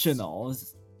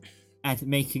professionals at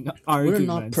making arguments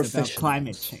about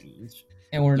climate professionals. change.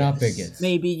 and we're not Yes. bigots.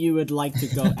 Maybe you would like to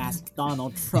go ask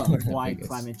Donald Trump We're not why bigots.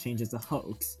 climate change is a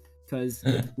hoax, because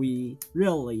we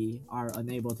really are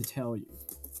unable to tell you.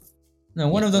 Now,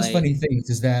 one Yeah, of those like- funny things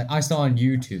is that I saw on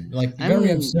YouTube, like I'm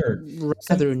very absurd.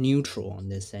 rather neutral on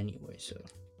this anyway, so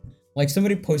Like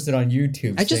somebody posted on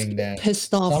YouTube I just saying get that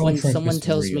pissed off Donald when Trump someone is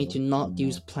tells me real. to not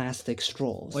use plastic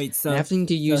straws. Wait, so and having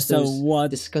to use so those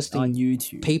what disgusting on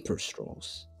YouTube? paper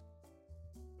straws.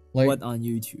 like What on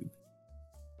YouTube?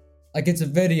 like it's a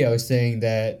video saying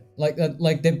that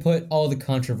like they put all the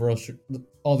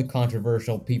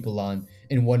controversial people on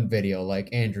in one video, like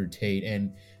Andrew Tate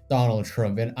and Donald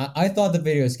Trump, and I thought the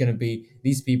video was gonna be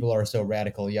these people are so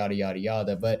radical, yada yada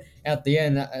yada, but at the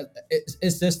end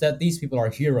it's just that these people are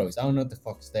heroes. I don't know what the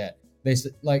fuck's that. They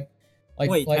like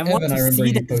Wait, like I want Evan, I to remember see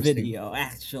you that posting. video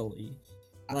actually.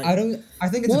 Like, I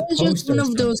think it's Well, a it's just post one or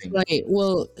of those something. like,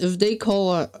 well, if they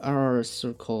call our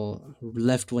so-called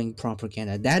left-wing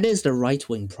propaganda, that is the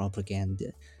right-wing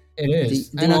propaganda. It is,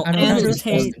 The- and the- I'm kind of Andrew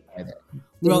disgusted Tate- by that.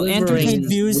 well, Andrew Tate delivering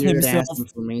views weird-ass himself.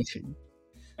 information.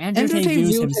 Andrew Tate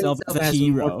views himself as a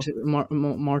hero.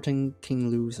 Martin King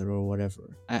Luther or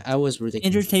whatever. I was really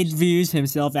Andrew Tate confused. views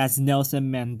himself as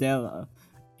Nelson Mandela.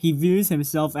 He views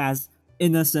himself as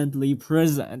innocently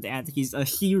prisoned, and he's a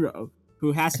hero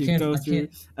who has to go through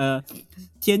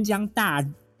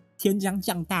天将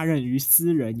降大任于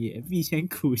斯人也，必先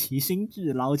苦其心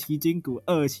志，劳其筋骨，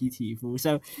饿其体肤.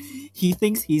 So he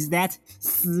thinks he's that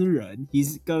斯人.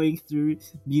 He's going through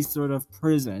these sort of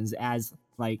prisons as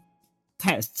like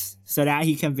tests so that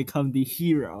he can become the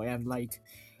hero and like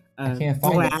can't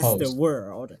find the blast the post.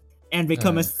 world and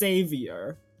become a Uh.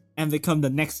 savior and become the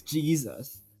next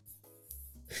Jesus.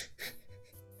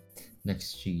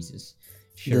 Next Jesus.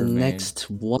 Sure, The man. next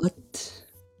what?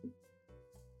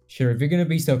 Sure, if you're gonna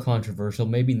be so controversial,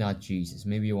 maybe not Jesus.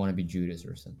 Maybe you want to be Judas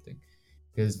or something.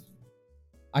 Because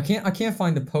I can't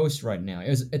find the post right now.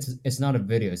 It's not a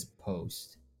video. It's a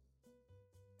post.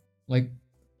 Like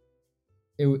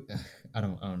I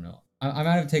don't know. I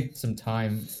might have to take some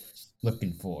time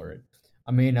looking for it.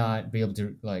 I may not be able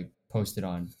to like post it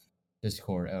on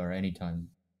Discord or anytime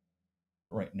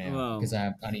right now Well, because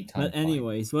I need time. But to find it.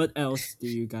 anyways, what else do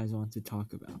you guys want to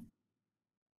talk about?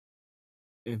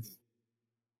 If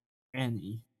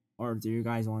any, or do you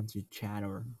guys want to chat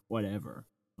or whatever?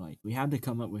 Like, we have to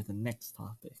come up with the next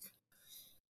topic.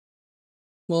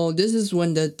 Well, this is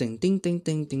when the ding ding ding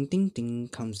ding ding ding ding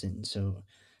comes in. So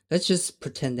let's just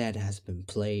pretend that has been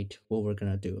played. What we're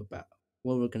gonna do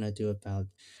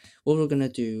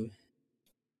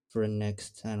for the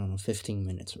next, I don't know, 15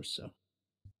 minutes or so.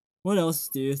 What else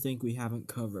do you think we haven't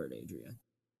covered, Adrian?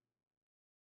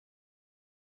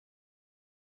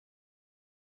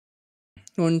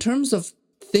 Well, in terms of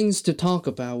things to talk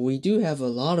about, we do have a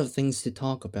lot of things to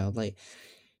talk about. Like,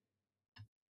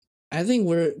 I think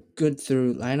we're good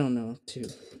through, I don't know, to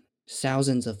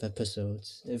thousands of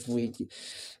episodes if we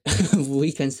if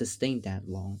we can sustain that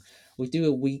long. We do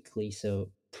it weekly,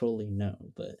 so probably no,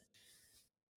 but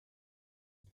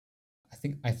I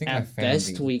think I at found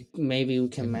best the, maybe we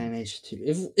can Mhm. manage to,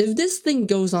 if this thing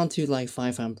goes on to like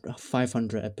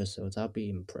 500 episodes, I'll be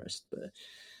impressed. But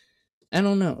I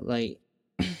don't know, like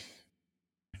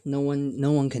No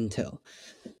one can tell.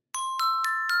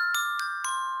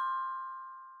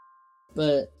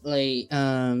 But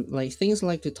like things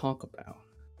like to talk about.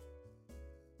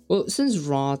 Well, since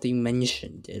Roddy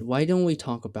mentioned it, why don't we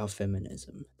talk about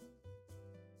feminism?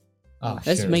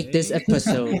 Let's Sure. make this Okay.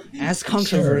 episode as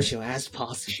controversial as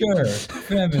possible. Sure.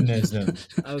 Feminism.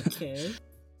 Okay.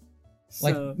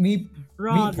 Like So, me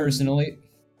Roddy, personally.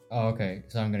 Oh, okay.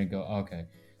 So I'm gonna go. Okay.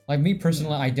 Like me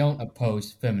personally, I don't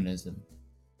oppose feminism.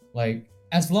 Like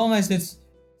as long as it's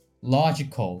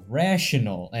logical,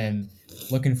 rational, and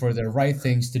looking for the right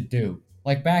things to do.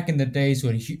 Like back in the days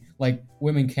when like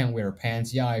women can't wear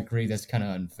pants, yeah, I agree that's kind of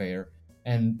unfair.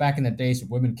 And back in the days when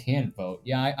women can't vote,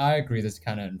 yeah, I agree that's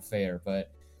kind of unfair.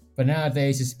 But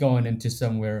nowadays it's going into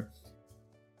somewhere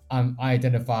I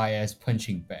identify as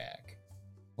punching bag.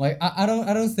 Like I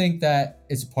don't think that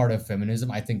it's part of feminism.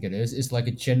 I think it is. It's like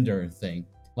a gender thing.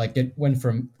 Like it went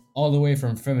from all the way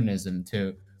from feminism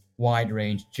to wide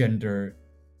range gender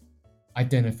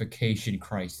identification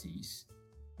crises.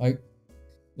 Like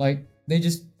like they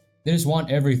just want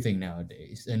everything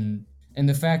nowadays. And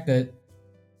the fact that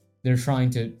they're trying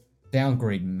to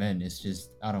downgrade men is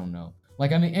just I don't know.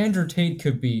 Like I mean Andrew Tate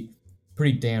could be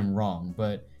pretty damn wrong,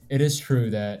 but it is true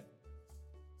that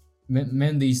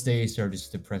men these days are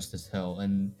just depressed as hell,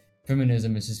 and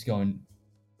feminism is just going.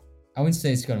 I wouldn't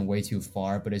say it's going way too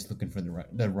far, but it's looking for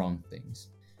the wrong things.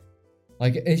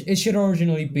 Like it should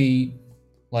originally be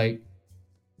like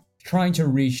trying to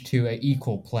reach to an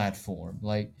equal platform,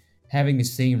 like having the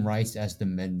same rights as the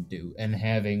men do, and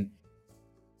having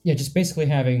just basically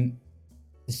having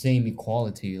the same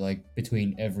equality like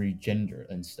between every gender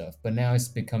and stuff. But now it's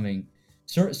becoming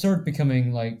sort of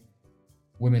becoming like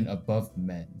women above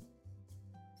men.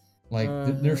 Like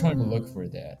they're trying to look for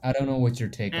that. I don't know what's your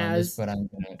take on this, but I'm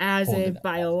gonna as hold a it out.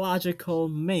 biological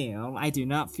male, I do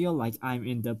not feel like I'm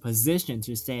in the position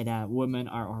to say that women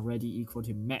are already equal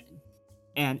to men.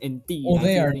 And indeed, Well, I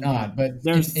they do are think not, but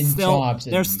there's in still jobs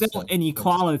and there's still stuff.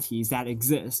 inequalities that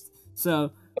exist.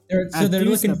 So So they're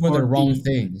looking for the wrong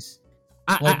things.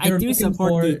 Like I they're do looking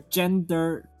support for the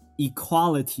gender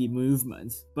equality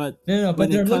movement, but no, but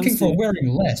when they're it looking comes for to wearing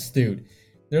less, dude.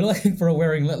 They're looking for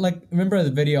wearing like remember the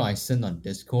video I sent on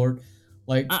Discord?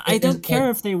 Like I don't it's like care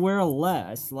if they wear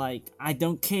less. Like I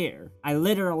don't care. I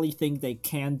literally think they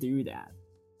can do that.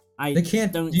 I they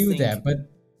can't don't do think that,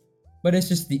 but it's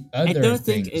just the I other don't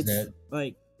think things it's that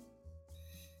like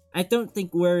I don't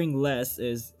think wearing less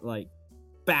is like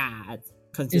bad is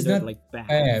considered not like bad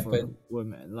bad, but for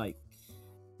women. Like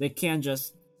they can't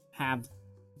just have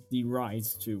the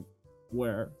rights to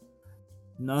wear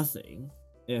nothing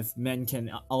if men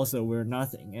can also wear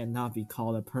nothing and not be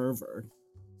called a pervert.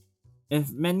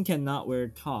 If men cannot wear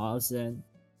tops, then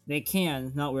they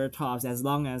can not wear tops as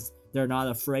long as they're not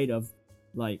afraid of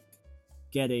like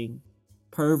getting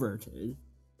perverted,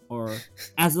 or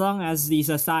as long as the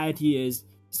society is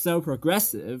so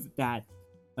progressive that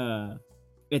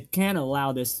it can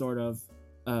allow this sort of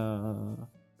uh,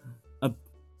 a,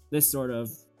 this sort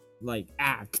of like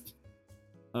act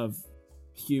of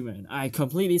human. I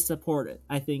completely support it.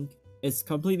 I think it's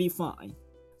completely fine.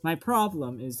 My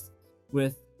problem is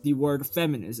with the word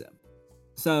feminism.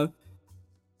 So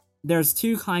there's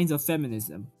two kinds of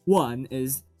feminism. One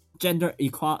is gender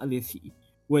equality,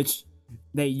 which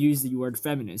they use the word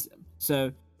feminism.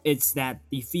 So it's that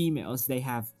the females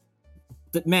the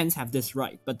men have this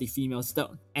right, but the females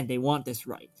don't, and they want this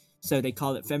right. So they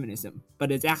call it feminism,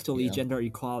 but it's actually yeah. gender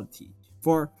equality.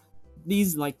 For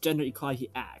these like gender equality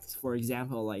acts, for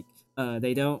example, like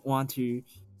they don't want to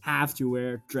have to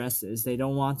wear dresses. They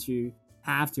don't want to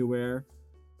have to wear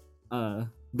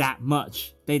that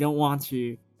much. They don't want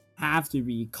to have to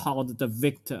be called the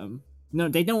victim. No,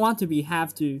 they don't want to be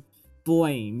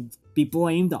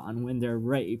blamed on when they're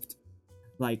raped.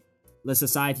 Like the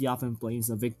society often blames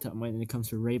the victim when it comes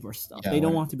to rape or stuff. Yeah, They don't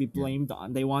when it- want to be blamed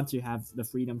on. They want to have the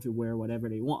freedom to wear whatever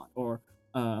they want, or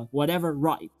whatever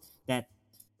right that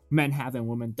men have and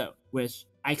women don't, which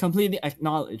I completely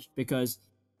acknowledge because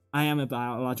I am a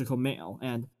biological male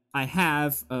and I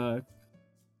have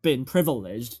been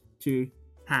privileged to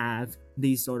have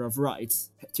these sort of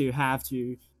rights, to have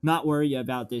to not worry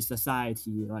about the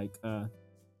society like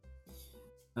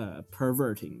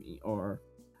perverting me, or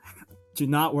to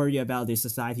not worry about the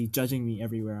society judging me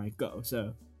everywhere I go.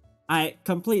 So I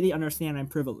completely understand I'm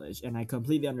privileged, and I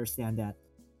completely understand that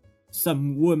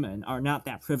some women are not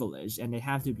that privileged and they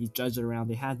have to be judged around,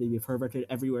 they have to be perverted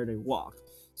everywhere they walk.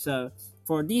 So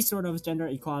for these sort of gender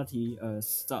equality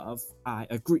stuff, I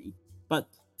agree. But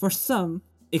for some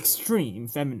extreme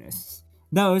feminists,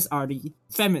 those are the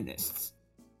feminists,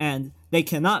 and they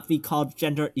cannot be called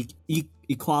gender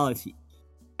equality.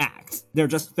 acts. They're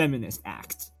just feminist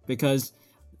acts because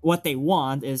what they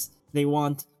want is they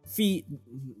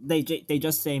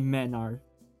just say men are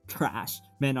trash,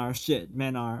 men are shit,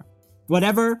 men are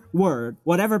whatever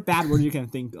bad word you can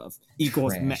think of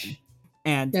equals men. Trash.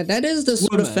 And Yeah, that is the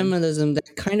sort of women- feminism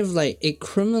that kind of like it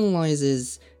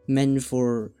criminalizes men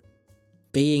for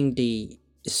being the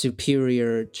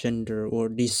superior gender or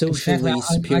the socially Exactly.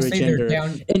 I superior say gender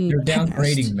in they're the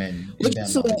downgrading past. men in Which that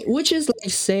is, logic. which is like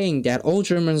saying that all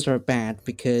Germans are bad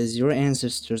because your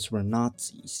ancestors were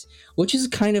Nazis, which is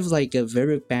kind of like a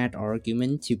very bad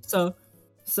argument to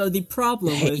so the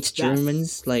problem hate with that,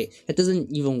 Germans. Like it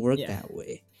doesn't even work Yeah. that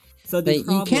way. so the Like you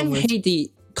problem can't with hate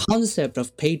the concept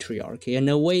of patriarchy in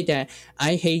a way that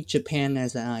I hate Japan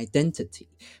as an identity,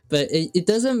 but it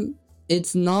doesn't.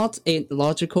 It's not a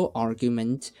logical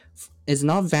argument. It's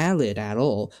not valid at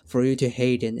all for you to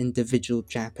hate an individual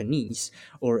Japanese,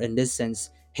 or in this sense,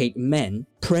 hate men,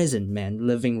 present men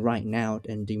living right now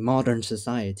in the modern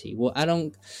society. Well, I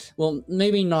don't. Well,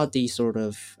 maybe not the sort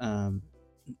of.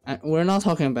 We're not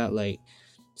talking about like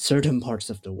certain parts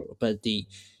of the world, but the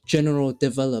general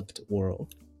developed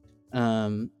world.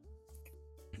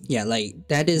 Yeah, like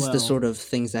that is the Well- sort of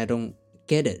things I don't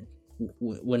get it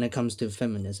when it comes to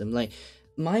feminism. Like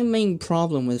my main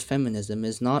problem with feminism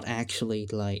is not actually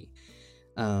like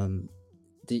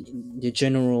the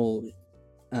general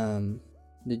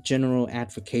the general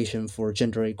advocacy for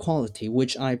gender equality,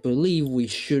 which I believe we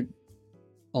should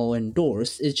all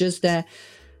endorse. It's just that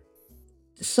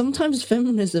sometimes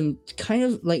feminism kind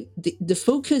of like the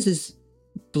focus is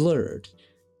blurred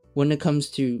when it comes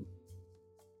to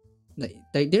like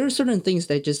there are certain things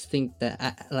that I just think that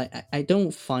I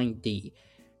don't find the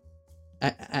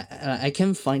I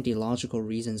can't find the logical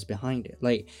reasons behind it.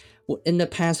 Like in the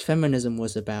past, feminism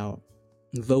was about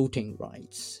voting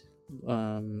rights,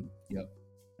 Yep.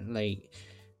 like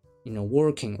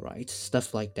working rights,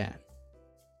 stuff like that.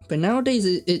 But nowadays,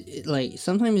 it like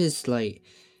sometimes it's like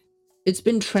it's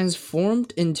been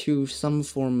transformed into some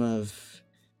form of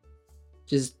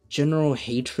just general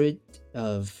hatred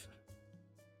of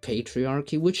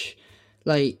patriarchy, which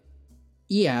like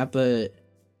yeah, but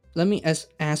let me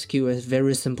ask you a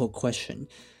very simple question.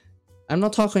 I'm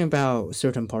not talking about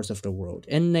certain parts of the world.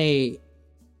 In a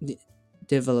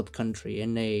developed country,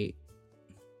 in a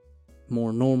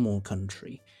more normal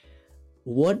country,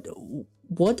 what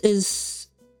is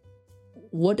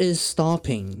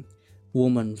stopping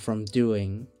women from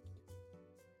doing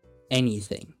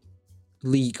anything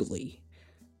legally?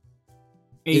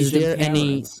 Is there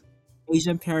any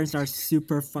Asian parents are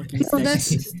super fucking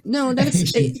No,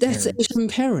 sexist. that's Asian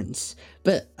parents.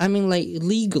 But I mean, like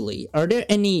legally, are there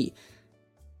any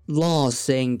laws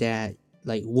saying that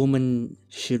like women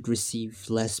should receive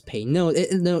less pay? No,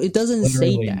 it doesn't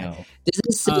say Literally that. no. It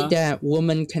doesn't say that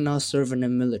women cannot serve in the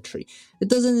military. It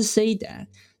doesn't say that.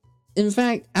 In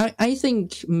fact, I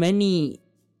think many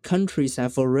countries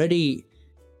have already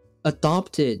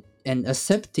adopted and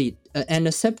accepted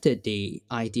the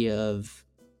idea of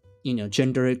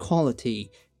gender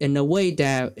equality in a way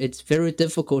that it's very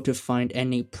difficult to find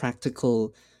any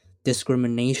practical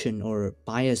discrimination or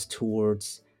bias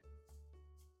towards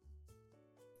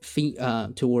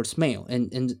male.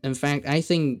 And in fact, I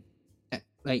think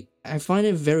like I find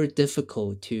it very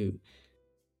difficult to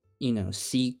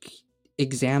seek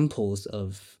examples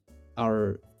of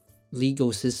our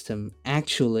legal system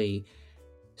actually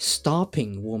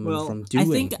stopping women from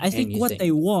doing I think what they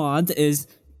anything. want is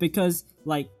because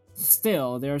like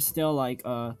there's still like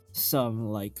some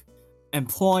like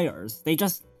employers, they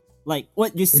just like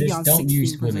what you see just on don't 16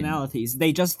 use women. personalities,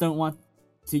 they just don't want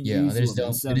to use they just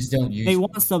women. don't. So They just don't use. they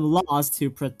want some laws to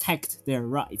protect their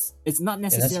rights. It's not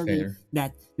necessarily fair.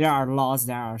 that there are laws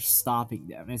that are stopping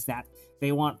them, it's that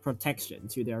they want protection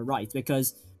to their rights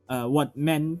because what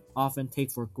men often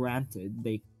take for granted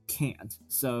they can't,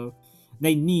 so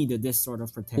they need this sort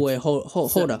of protection. Wait, hold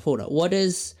So- up. What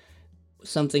is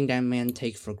something that men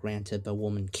take for granted but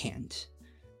women can't?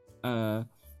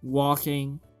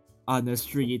 Walking on the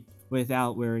street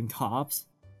without wearing tops.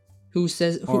 Who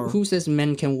says Or- who says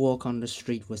men can walk on the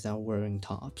street without wearing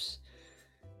tops?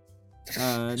 随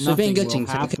nothing 便一个 will 警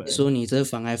察可 happen. 以说你这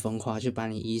妨碍风化，就把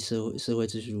你依社会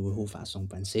秩序维护法送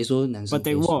办。谁说男生 But 可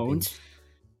they 以随便 won't.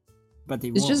 But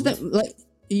they It's just won't. that like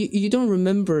you don't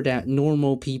remember that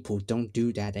normal people don't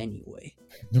do that anyway.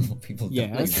 Normal people don't.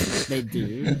 Yes, they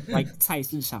do. Like 菜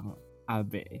市场阿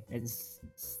伯 and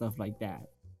stuff like that.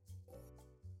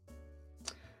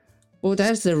 Well,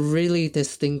 that's a really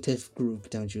distinctive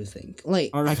group, don't you think? Like,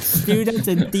 Or like students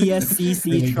in DSCC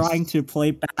Really trying to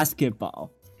play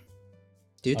basketball.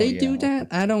 Do Oh they yeah. do that?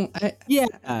 I don't. I Yes,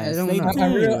 don't they know.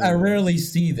 I do. rarely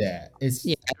see that. Yeah, It's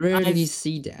I rarely I've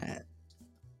see that.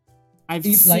 I've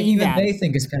like seen even that they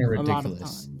think it's kind of a lot of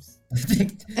ridiculous. times.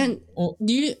 And Well,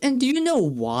 do you know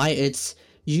why it's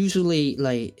usually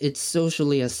like it's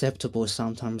socially acceptable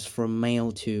sometimes for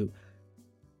male to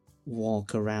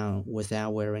walk around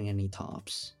without wearing any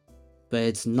tops, but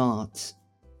it's not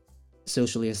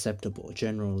socially acceptable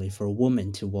generally for a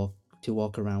woman to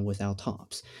walk around without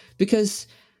tops because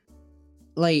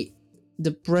like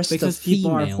the breast of Because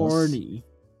people are females. horny.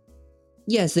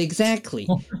 Yes, exactly.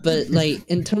 But like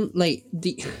in term like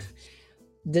the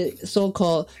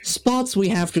so-called spots we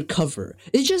have to cover.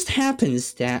 It just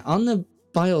happens that on the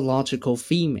biological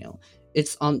female,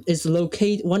 it's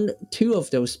located two of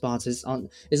those spots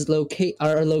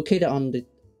are located on the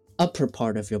upper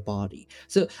part of your body.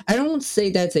 So I don't say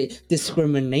that's a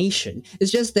discrimination.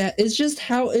 It's just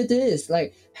how it is.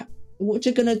 Like what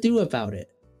you gonna do about it?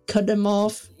 Cut them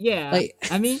off? Yeah, Like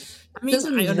I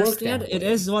doesn't work understand that it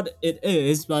is way. what it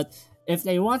is, but if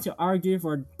they want to argue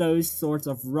for those sorts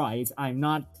of rights, I'm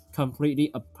not completely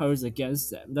opposed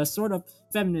against them. The sort of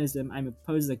feminism I'm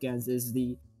opposed against is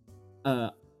the uh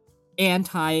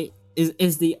anti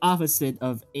is the opposite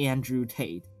of Andrew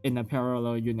Tate in a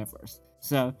parallel universe.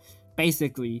 So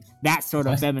basically, that sort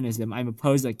of what? feminism I'm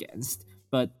opposed against.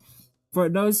 But for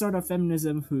those sort of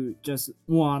feminism who just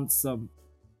want some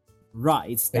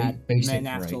rights that men Basic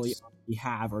actually rights. already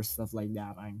have or stuff like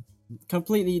that, I'm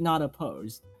completely not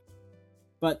opposed.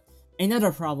 But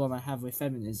another problem I have with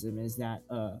feminism is that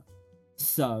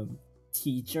some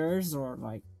teachers or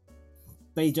like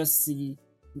they just see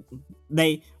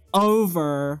they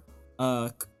over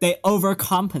they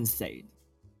overcompensate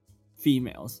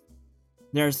females.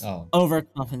 There's Oh,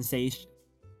 overcompensation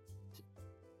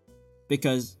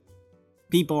because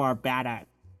people are bad at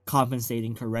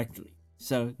compensating correctly.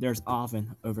 So there's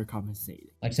often overcompensating.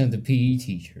 like some of the PE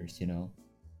teachers,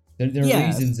 their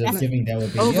Yes, reasons of giving that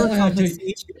would be overcompensation.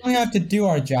 you don't have to do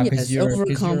our job Yes, because you're a woman.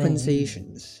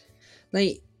 overcompensations.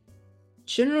 Like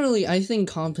generally, I think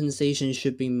compensation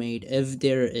should be made if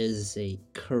there is a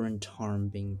current harm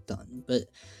being done. But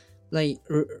like,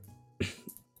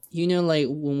 like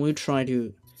when we try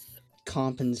to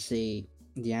compensate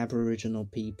the Aboriginal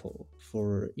people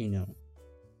for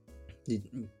the,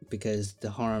 because the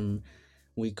harm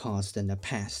we caused in the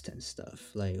past and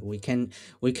stuff, like we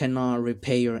cannot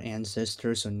repay your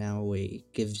ancestors, so now we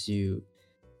gives you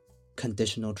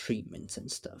conditional treatments and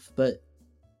stuff. But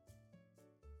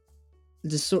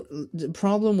the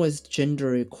problem with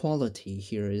gender equality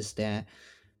here is that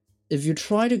if you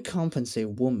try to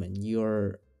compensate women,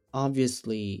 you're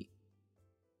obviously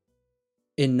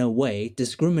in a way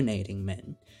discriminating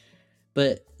men.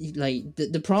 But like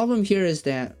the problem here is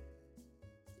that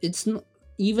it's not,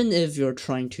 even if you're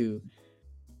trying to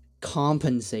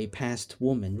compensate past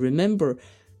women, remember,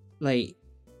 like,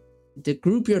 the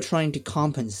group you're trying to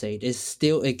compensate is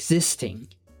still existing,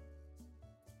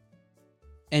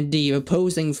 and the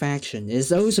opposing faction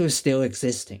is also still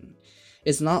existing.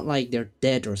 It's not like they're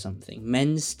dead or something.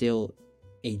 Men still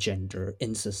a gender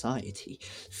in society.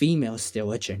 Female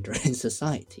still a gender in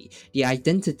society. The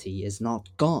identity is not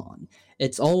gone.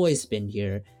 It's always been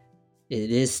here.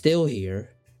 It is still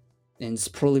here. And it's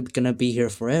probably gonna be here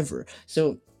forever.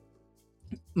 So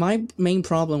my main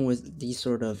problem with these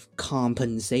sort of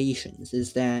compensations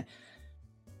is that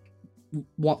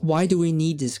why do we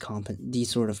need these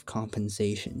sort of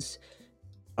compensations?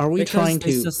 Are we Because trying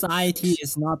the to society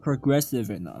is not progressive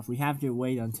enough. We have to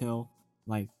wait until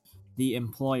like the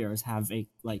employers have a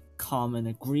like common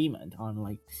agreement on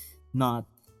like not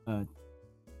uh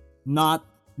not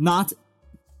not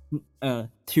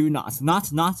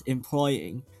not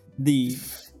employing the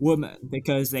women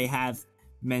because they have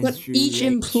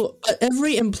menstruation. but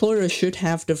every employer should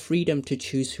have the freedom to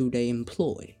choose who they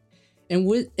employ. And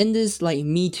in this like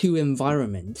Me Too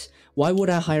environment, why would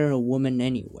I hire a woman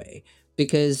anyway?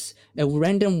 Because a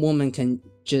random woman can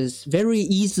just very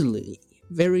easily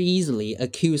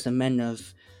accuse a man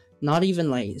of not even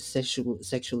like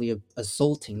sexually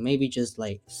assaulting, maybe just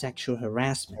like sexual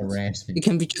harassment. It Harassment.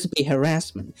 can be just be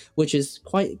harassment, which is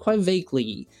quite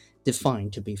vaguely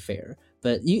defined, to be fair.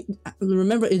 But you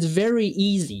remember, it's very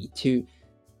easy to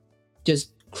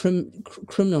just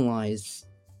criminalize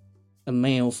a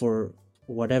male for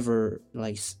whatever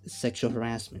like sexual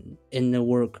harassment in the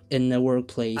I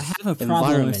workplace have a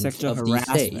problem with environment sexual of these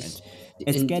days. harassment.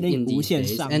 It's getting In these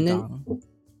days, and then 无限上纲.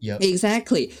 Yep.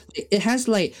 exactly, it has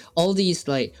like all these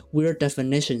like weird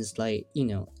definitions, like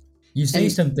You say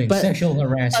and something, but sexual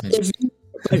harassment. if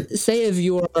but say if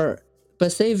you are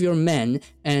but say if you're men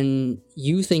and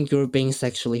you think you're being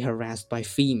sexually harassed by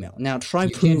female, now try You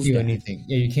can't prove do that. anything.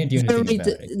 Yeah, you can't do Very anything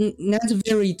about it. that's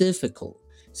very difficult.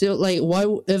 So like, why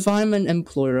if I'm an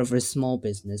employer of a small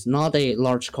business, not a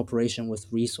large corporation with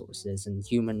resources and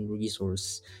human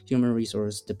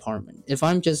resource department, if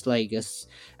I'm just like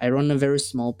I run a very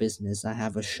small business, I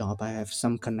have a shop, I have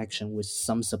some connection with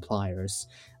some suppliers,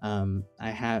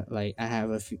 I have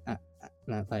a few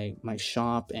like my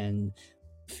shop and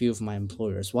a few of my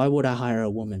employers, why would I hire a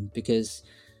woman? Because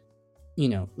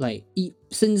like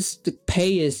since the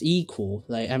pay is equal,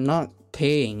 like I'm not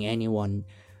paying anyone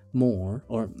more,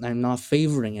 or I'm not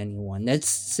favoring anyone. Let's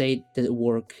say the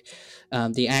work,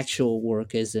 the actual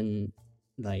work isn't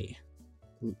like,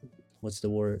 what's the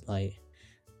word, like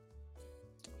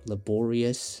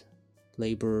laborious,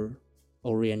 labor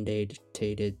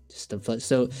orientated stuff.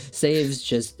 So say if it's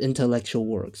just intellectual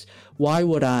works, why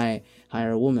would I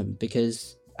hire a woman?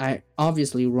 Because I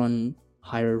obviously run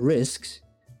higher risks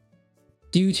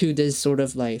due to this sort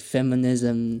of like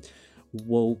feminism,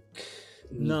 woke,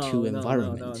 Me Too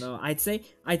environment. No. I'd say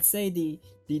the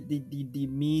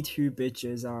Me Too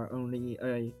bitches are only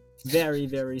a very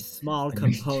very small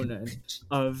component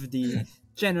of the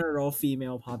general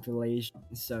female population.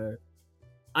 So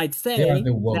I'd They are say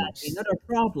the that wokes. another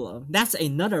problem. That's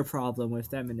another problem with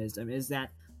feminism is that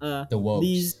The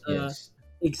these wokes, yes.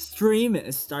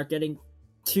 extremists are getting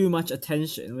too much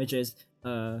attention, which is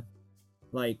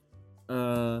like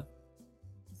uh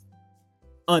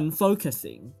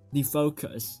unfocusing the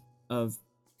focus of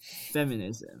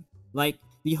feminism. Like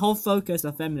the whole focus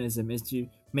of feminism is to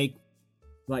make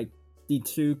like the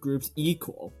two groups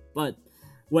equal. But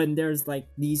when there's like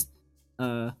these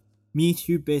Me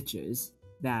Too bitches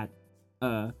that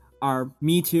are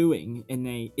Me Tooing in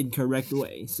a incorrect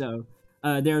way. So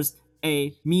there's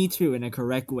a Me Too in a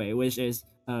correct way, which is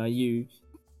you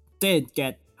did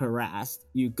get harassed,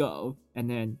 you go, and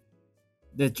then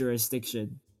the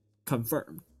jurisdiction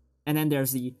confirmed. And then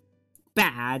there's the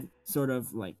bad sort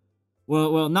of like,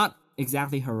 well, not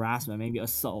exactly harassment, maybe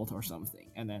assault or something.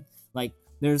 And then like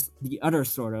there's the other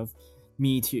sort of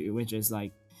Me Too, which is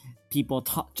like people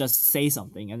just say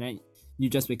something and then you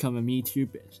just become a Me Too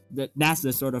bitch. That's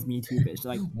the sort of Me Too bitch.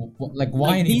 Like Like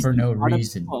whining these for no people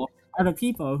reason. are the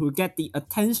people who get the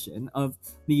attention of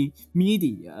the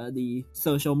media, the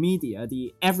social media,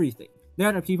 the everything.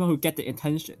 They're the people who get the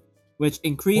attention, which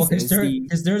Well, increases the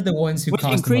because they're the ones who which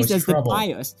cause the most increases the trouble.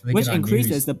 bias, They which get on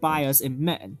increases news. the bias in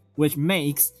men, which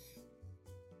makes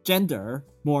gender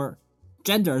more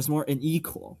genders more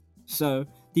unequal. So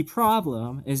the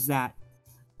problem is that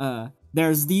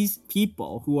there's these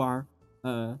people who are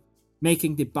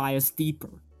making the bias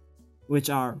deeper, which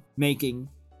are making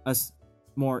us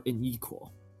more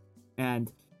unequal.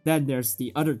 And then there's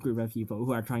the other group of people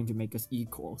who are trying to make us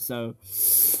equal. So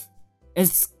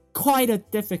it's quite a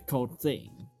difficult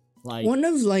thing. Like One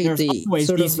of like there's the always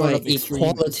sort these of sort like of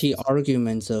equality extremists.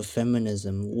 arguments of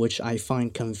feminism, which I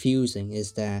find confusing,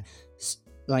 is that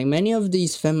like many of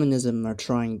these feminists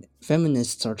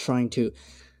are trying to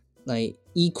like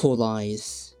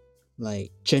equalize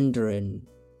like gender in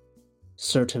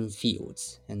certain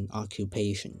fields and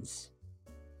occupations.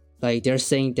 Like they're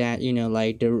saying that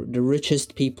like the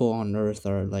richest people on earth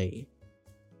are like,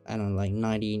 I don't know, like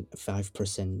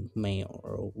 95% male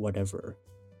or whatever,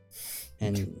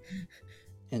 and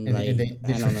And like they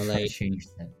I don't know, try to like change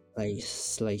that.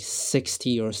 like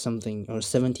 60 or something, or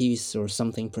 70s or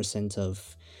something percent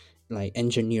of like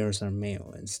engineers are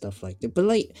male and stuff like that. But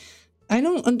like I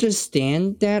don't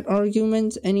understand that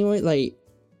argument anyway. Like,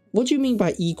 what do you mean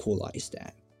by equalize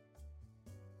that?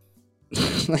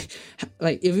 like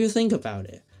like if you think about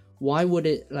it, why would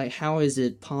it, like, how is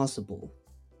it possible?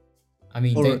 I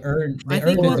mean, Or I they think earned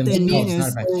it what they mean themselves, not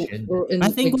is about gender. or I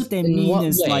think what they in mean what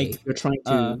is way like you're trying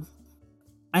uh to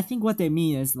I think what they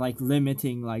mean is like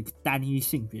limiting like 单一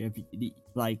性别比例.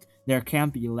 Like there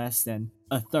can't be less than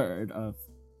a third of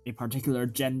a particular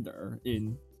gender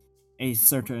in a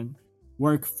certain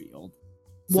work field.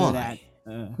 So that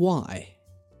why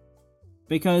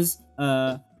because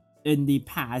in the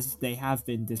past they have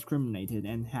been discriminated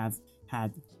and have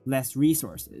had less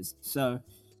resources. So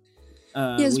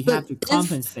yes we but have to if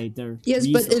compensate their Yes,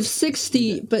 resources to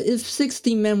them. but if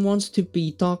 60 men wants to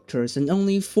be doctors and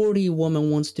only 40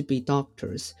 women wants to be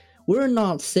doctors, we're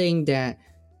not saying that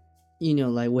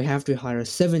like we have to hire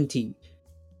 70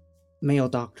 male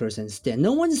doctors instead.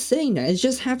 No one's saying that. It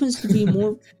just happens to be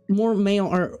more male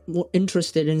are more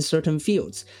interested in certain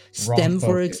fields. Wrong STEM,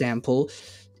 for focus. example,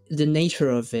 the nature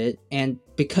of it, and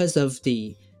because of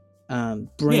the Yes,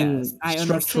 brain I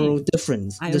understand.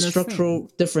 I the understand. structural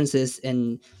differences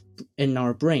in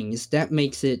our brains, that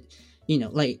makes it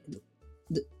like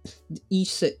the,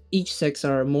 each sex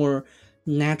are more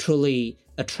naturally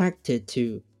attracted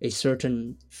to a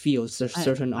certain field,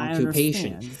 certain I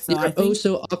occupation. understand. So There I are think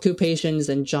also occupations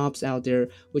and jobs out there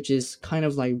which is kind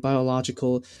of like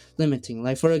biological limiting.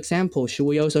 Like for example, should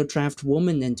we also draft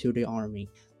women into the army?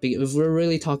 Because if we're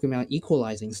really talking about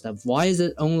equalizing stuff, why is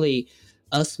it only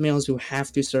us males who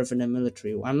have to serve in the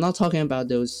military? I'm not talking about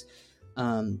those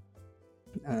um,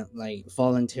 like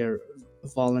voluntary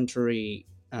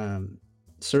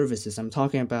services. I'm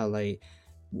talking about like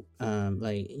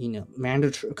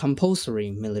mandatory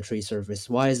compulsory military service.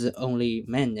 Why is it only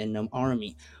men in the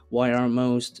army? Why are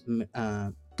most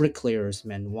bricklayers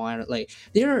men? Why are like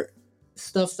there are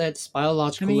stuff that's I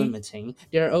biological mean limiting.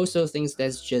 There are also things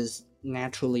that's just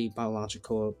naturally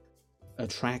biological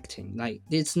attracting. Like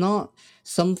it's not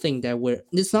something that we're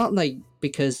it's not like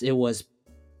because it was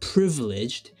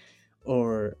privileged,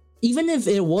 or even if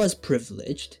it was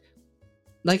privileged,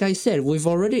 like I said, we've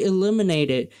already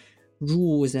eliminated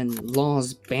rules and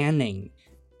laws banning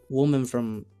women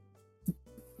from,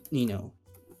 you know,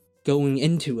 going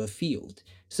into a field.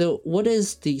 So what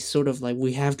is the sort of like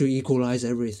we have to equalize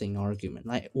everything argument?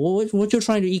 Like what you're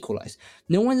trying to equalize?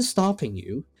 No one's stopping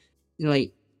you.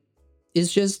 Like it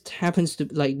just happens to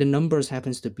like the numbers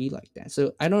happens to be like that.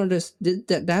 So I don't understand.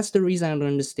 That's the reason I don't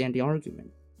understand the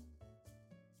argument.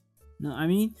 no, I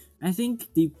mean I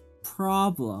think the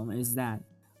problem is that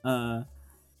uh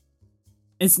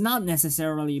it's not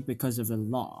necessarily because of the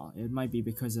law. It might be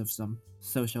because of some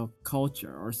social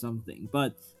culture or something.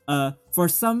 But for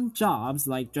some jobs,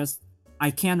 like just I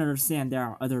can't understand there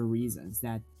are other reasons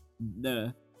that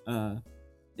the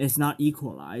it's not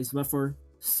equalized. But for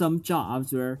some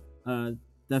jobs where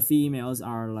the females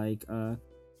are like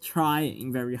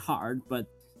trying very hard, but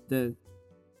the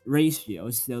ratio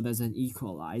still doesn't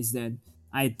equalize, then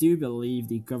I do believe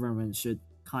the government should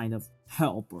kind of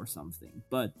help or something.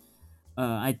 But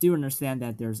I do understand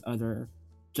that there's other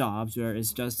jobs where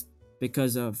it's just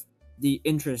because of the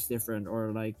interest different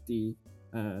or like the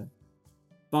uh,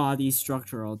 body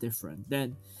structural different.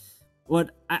 Then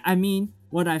I mean,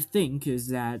 what I think is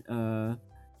that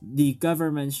the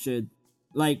government should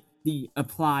like the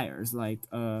appliers like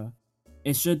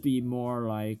it should be more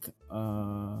like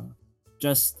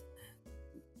just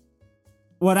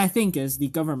what I think is the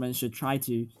government should try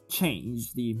to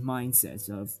change the mindsets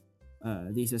of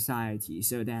the society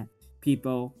so that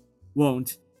people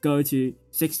won't go to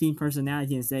 16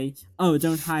 personality and say, oh,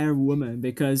 don't hire women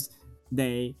because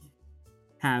they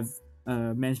have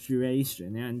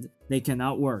menstruation and they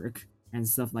cannot work and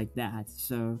stuff like that.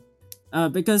 So,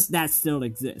 because that still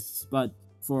exists, but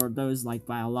for those like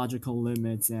biological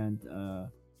limits and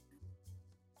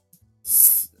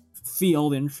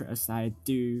field interest, I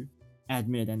do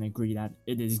admit and agree that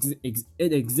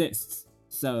it exists.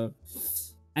 So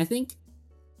I think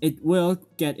it will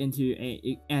get into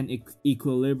an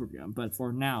equilibrium, but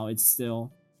for now, it's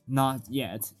still not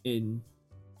yet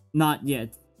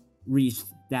reached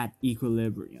that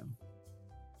equilibrium.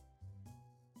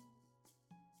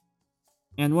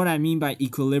 And what I mean by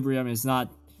equilibrium is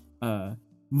not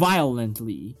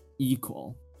violently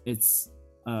equal. It's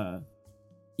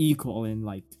equal in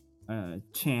like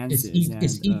chances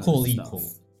It's and equal stuff. equal.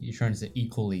 You're trying to say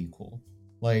equal.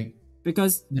 Like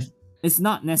Because it's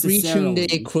not Reaching the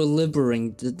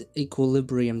necessarily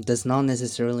equilibrium does not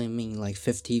necessarily mean like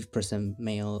 50%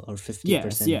 male or yes,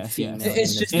 50% yes, yes. female it's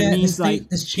in the just It that the means field. like state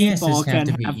the people chances have can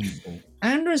to be have equal.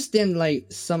 I understand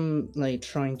like some like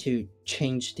trying to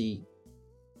change the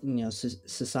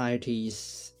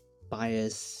society's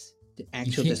bias, the You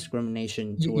actual can't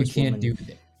discrimination you towards can't women, do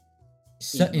that.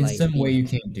 So, in like some way you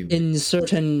can't do it. in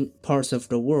certain parts of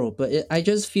the world. But I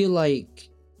just feel like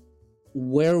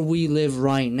where we live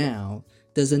right now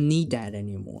doesn't need that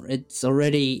anymore. It's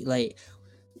already like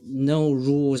no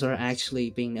rules are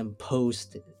actually being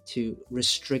imposed to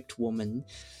restrict women.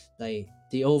 Like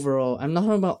the overall, I'm not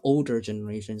talking about older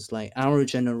generations, like our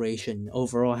generation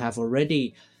overall have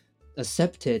already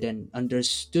accepted and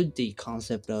understood the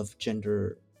concept of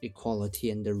gender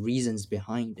equality and the reasons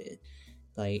behind it.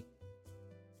 Like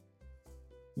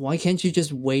why can't you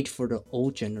just wait for the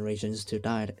old generations to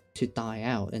die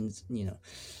out, and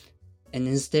and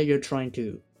instead you're trying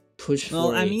to push well,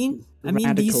 for a these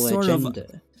radical sort of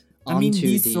agenda I mean onto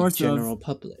these the sorts of general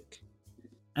public.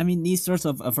 these sorts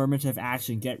of affirmative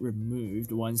action get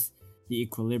removed once the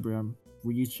equilibrium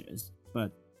reaches.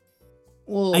 But I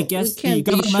Well, we guess the can't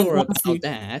be government sure wants to about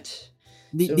that.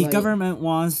 the, So the like, government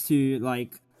wants to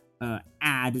like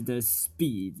add the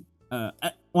speed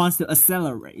wants to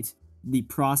accelerate the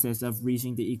process of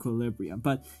reaching the equilibrium,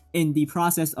 but in the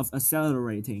process of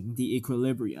accelerating the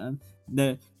equilibrium,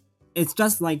 the it's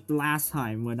just like the last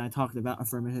time when I talked about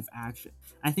affirmative action.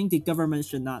 I think the government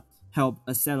should not help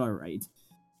accelerate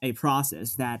a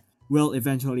process that will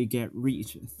eventually get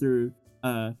reached through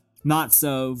not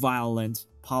so violent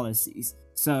policies.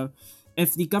 So,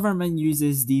 if the government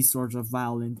uses these sorts of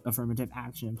violent affirmative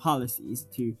action policies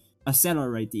to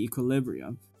accelerate the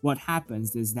equilibrium, what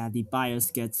happens is that the bias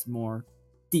gets more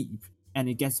deep and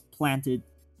it gets planted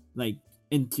like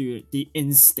into the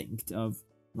instinct of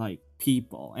like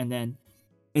people, and then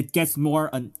it gets more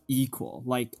unequal.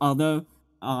 Like although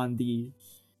on the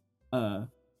uh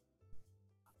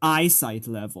eyesight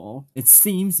level it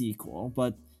seems equal,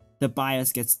 but the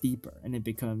bias gets deeper and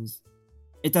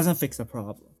it doesn't fix the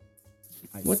problem.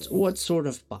 What sort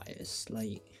of bias?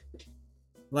 Like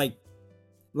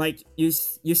you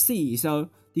see, so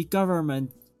the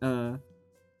government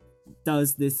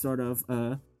does this sort of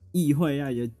议会啊，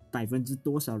有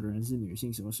多少的人是女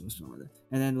性什么什么什么的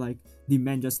，and then like the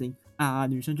men just think 啊，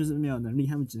女生就是没有能力，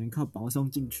他们只能靠保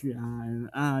送进去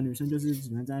啊，女生就是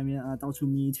只能在那边啊到处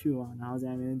me too 啊，然后在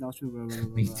那边到处 blah blah blah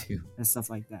Me blah too. and stuff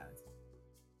like that.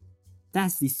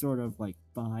 That's the sort of like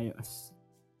bias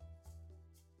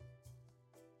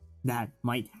that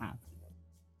might happen.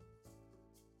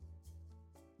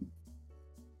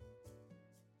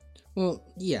 Well,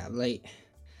 yeah, like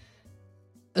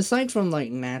aside from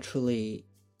like naturally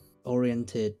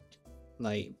oriented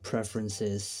like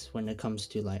preferences when it comes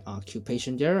to like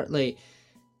occupation, there are like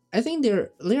I think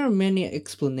there are many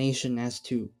explanations as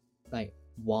to like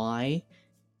why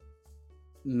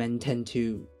men tend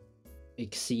to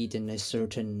exceed in a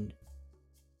certain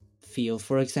field.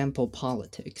 For example,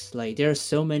 politics. Like there are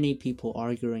so many people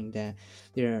arguing that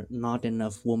there are not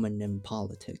enough women in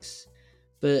politics.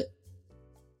 But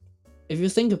if you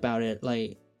think about it,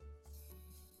 like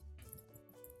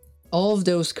all of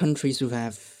those countries who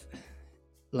have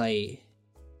like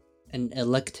an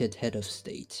elected head of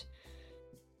state.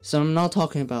 So I'm not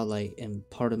talking about like in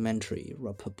parliamentary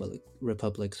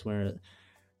republics where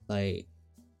like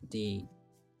the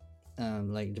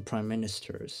prime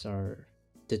ministers are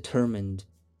determined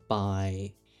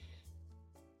by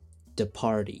the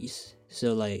parties.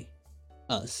 So like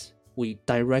us, we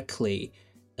directly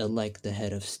elect the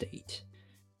head of state.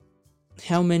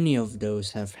 How many of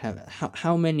those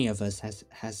how many of us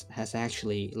has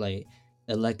actually like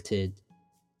elected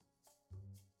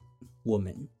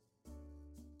women?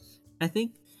 I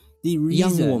think the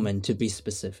reason Young woman, to be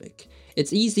specific.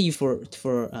 It's easy for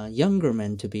younger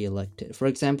men to be elected. For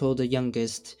example, the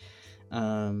youngest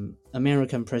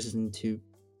American president to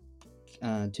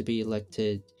be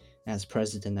elected as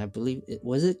president, I believe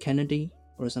was it Kennedy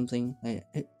or something.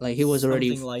 Like he was already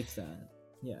something like that.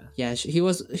 Yeah. Yeah, he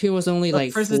was only But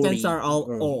like presidents 40 are all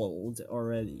or, old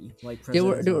already. Like they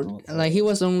were presidents like he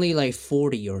was only like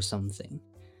 40 or something.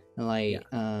 Like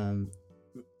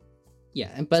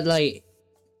yeah, but like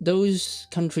those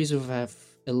countries who have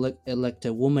elect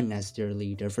a woman as their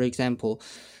leader, for example,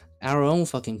 our own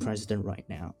fucking president right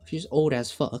now, she's old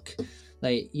as fuck.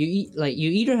 Like you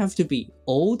either have to be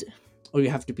old or you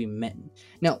have to be men.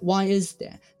 Now, why is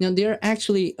that? Now, there are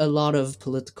actually a lot of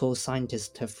political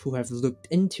scientists who have looked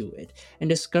into it and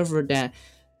discovered that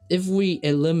if we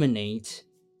eliminate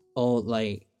all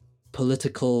like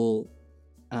political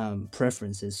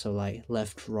preferences, so like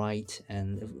left, right,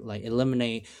 and like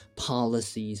eliminate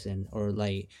policies and or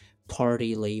like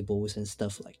party labels and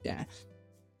stuff like that,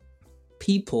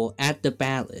 people at the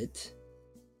ballot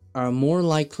are more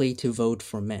likely to vote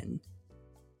for men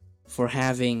for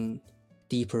having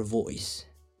deeper voice.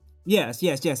 Yes.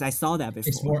 I saw that before.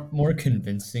 It's more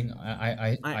convincing.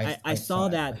 I saw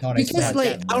that. I thought Because I saw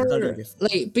like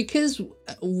that. because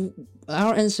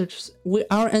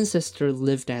our ancestors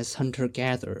lived as hunter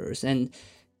gatherers, and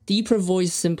deeper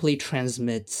voice simply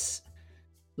transmits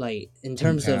like in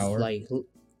terms of power. like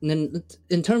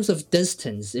in terms of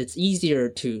distance, it's easier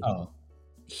to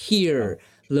hear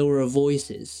lower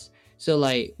voices. So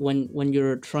like when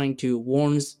you're trying to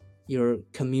warn your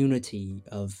community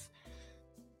of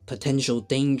potential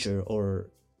danger or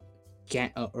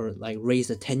like raise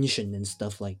attention and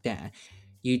stuff like that,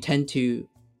 you tend to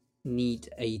need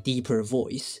a deeper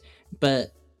voice.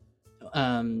 But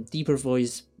deeper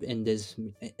voice in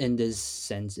this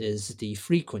sense is the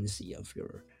frequency of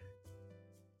your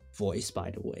voice,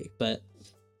 by the way. But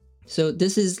so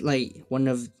this is like one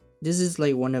of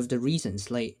the reasons.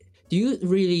 Like, do you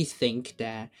really think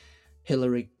that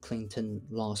Hillary Clinton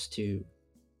lost to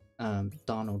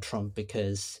Donald Trump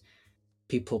because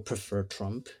people prefer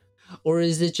Trump, or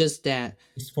is it just that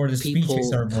it's for the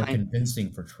speeches are more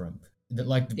convincing for Trump,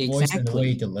 like the voice and the way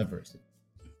he delivers it?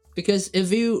 Because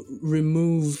if you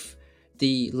remove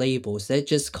the labels. They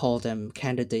just call them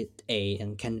candidate A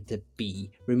and candidate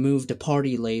B. Remove the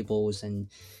party labels and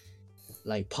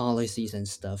like policies and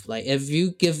stuff. Like if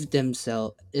you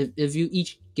if you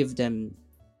each give them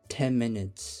 10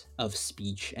 minutes of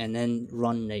speech and then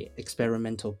run a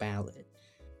experimental ballot,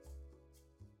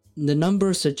 the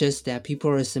numbers suggest that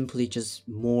people are simply just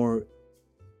more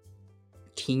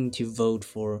keen to vote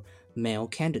for male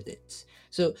candidates.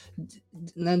 So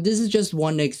now this is just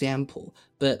one example,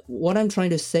 but what I'm trying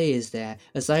to say is that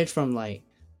aside from like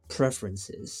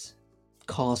preferences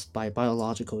caused by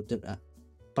biological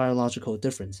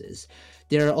differences,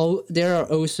 there are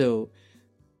also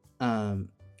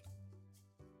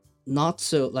not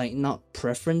so like not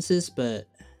preferences, but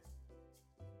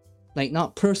like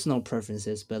not personal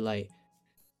preferences, but like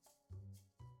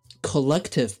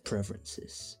collective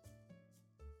preferences,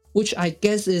 which I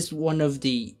guess is one of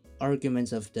the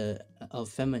arguments of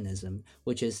feminism,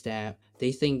 which is that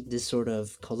they think this sort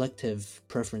of collective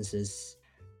preferences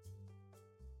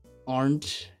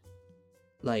aren't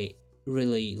like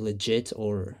really legit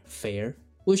or fair,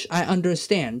 which I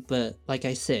understand, but like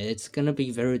I said, it's gonna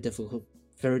be very difficult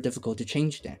to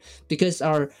change that, because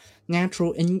our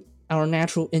natural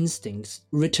instincts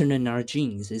written in our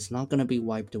genes is not gonna be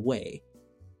wiped away.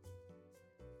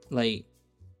 Like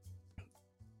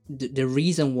the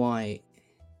reason why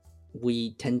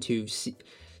we tend to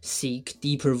seek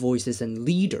deeper voices and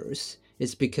leaders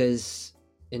is because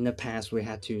in the past we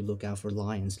had to look out for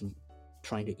lions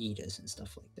trying to eat us and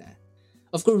stuff like that.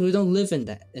 Of course, we don't live in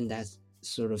that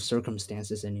sort of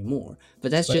circumstances anymore,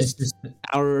 but that's just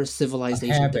our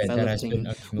civilization developing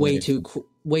way too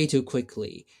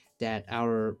quickly that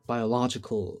our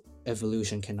biological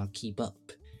evolution cannot keep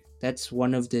up. That's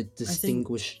one of the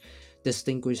distinguished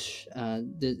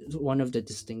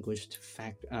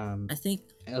fact. I think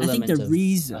element the of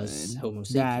reason us Homo that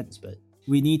sapiens, but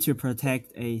we need to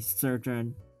protect a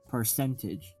certain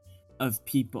percentage of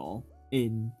people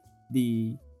in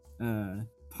the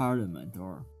parliament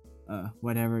or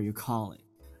whatever you call it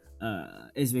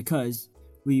is because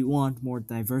we want more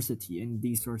diversity in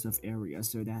these sorts of areas,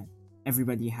 so that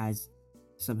everybody has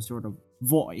some sort of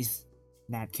voice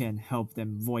that can help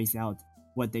them voice out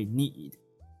what they need.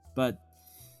 But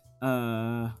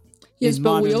yes,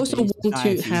 but we also want to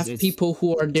societies, have people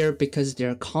who are there because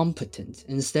they're competent,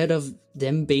 instead of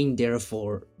them being there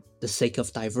for the sake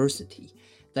of diversity.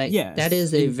 Like yes, that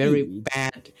is a indeed. very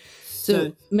bad.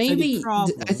 So maybe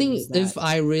I think if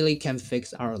I really can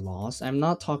fix our laws, I'm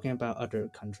not talking about other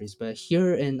countries, but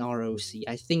here in ROC,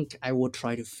 I think I will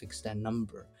try to fix that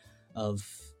number of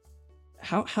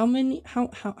how many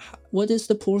what is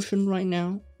the portion right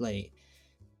now, like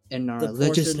in our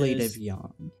legislative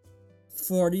yuan.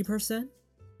 40%,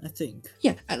 I think.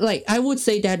 Yeah, like I would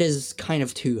say that is kind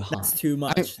of too high. That's too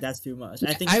much. That's too much.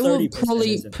 I think I will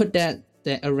probably put that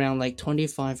around like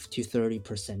 25 to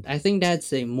 30%. I think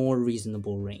that's a more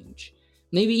reasonable range.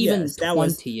 Maybe even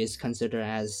 20 is considered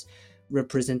as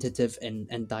representative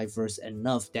and diverse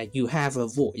enough that you have a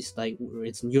voice. Like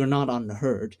you're not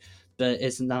unheard, but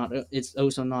it's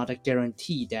also not a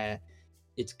guarantee that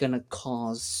it's gonna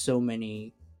cause so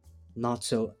many not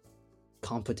so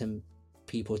competent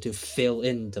people to fill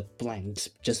in the blanks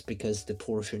just because the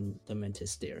portion limit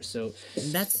is there. So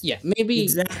that's maybe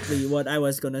exactly what I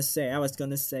was gonna say. I was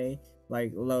gonna say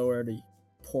like lower the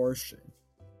portion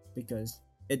because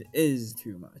it is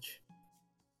too much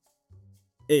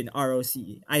in ROC.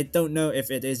 I don't know if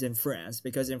it is in France,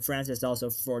 because in France it's also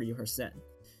 40%,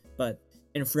 but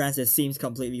in France it seems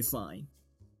completely fine.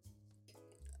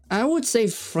 I would say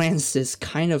France is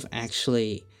kind of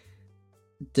actually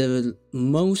the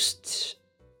most,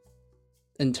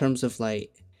 in terms of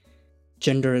like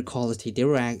gender equality,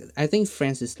 I think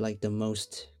France is like the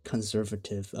most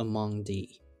conservative among the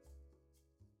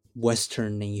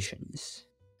Western nations.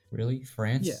 Really?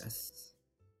 France?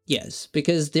 Yes,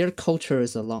 because their culture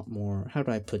is a lot more, how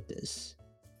do I put this?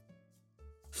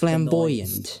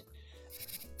 Flamboyant.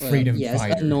 Freedom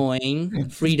fighter. Annoying.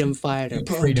 Freedom fighter.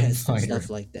 Protests and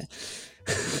stuff like that.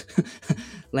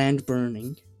 Land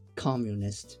burning.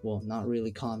 Communist. Well, not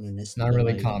really communist. Not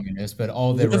really like communist, but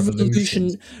all the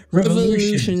revolutions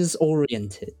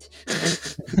oriented.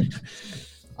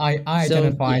 I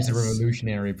identify as a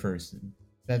revolutionary person.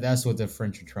 That's what the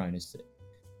French are trying to say.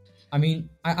 I mean,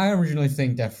 I originally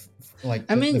think that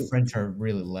the French are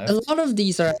really left. A lot of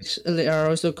these are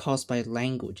also caused by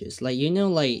languages. Like,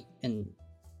 like in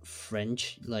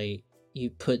French, like you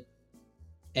put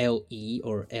LE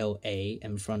or LA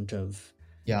in front of.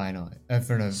 Yeah, I know. In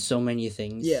front of so many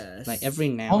things. Yes. Like every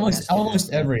noun.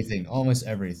 Almost everything. Almost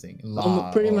everything.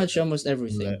 Pretty much almost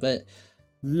everything. But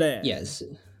yes.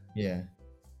 Yeah.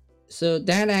 So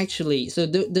that actually, so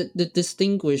the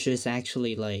distinguish is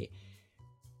actually like,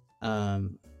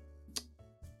 um,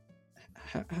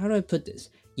 how do I put this?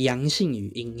 阳性与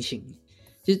阴性，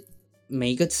就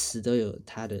每一个词都有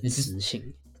它的 It's 词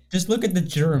性。 just look at the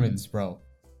Germans, bro.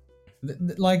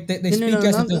 Like they No, speak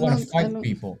as if they want to I fight don't.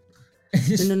 people.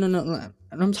 No.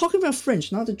 I'm talking about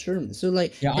French, not the German. So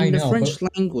like Yeah, I in the know, French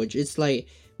but language, it's like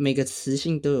每个词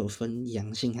性都有分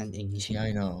阳性和阴性。 yeah,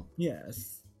 I know.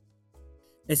 Yes.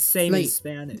 It's same in Like-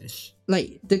 Spanish.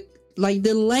 Like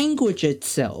the language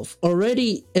itself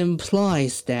already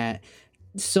implies that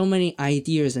so many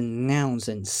ideas and nouns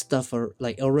and stuff are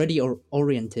like already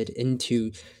oriented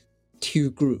into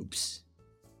two groups.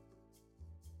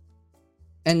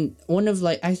 And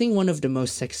I think one of the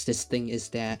most sexist thing is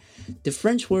that the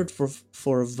French word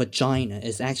for vagina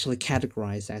is actually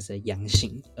categorized as a 阳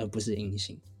性而不是阴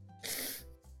性.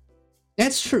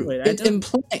 That's true. Wait,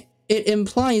 It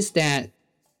implies that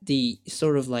the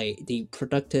sort of like the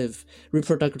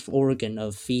reproductive organ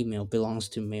of female belongs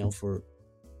to male for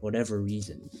whatever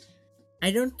reason.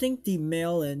 I don't think the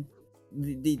male and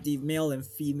the male and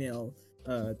female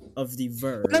of the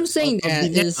verb. What I'm saying of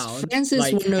that the is noun, France is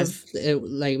like, one has- of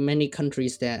like many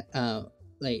countries that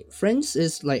like France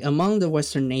is like among the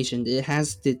Western nations. It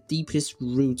has the deepest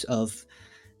roots of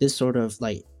this sort of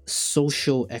like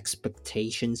social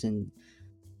expectations and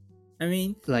I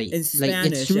mean, like in it's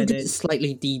Spanish and rooted in,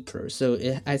 slightly deeper. So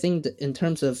I think that in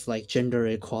terms of like gender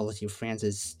equality, France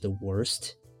is the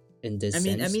worst in this I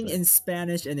mean, sense. but- in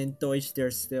Spanish and in Deutsch,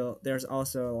 there's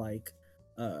also like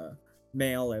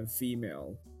male and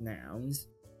female nouns.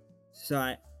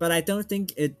 So but I don't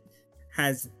think it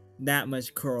has that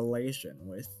much correlation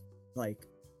with like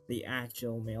the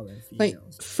actual male and like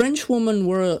females. French women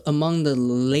were among the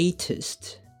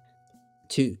latest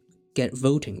to get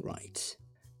voting rights.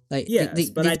 Like Yes,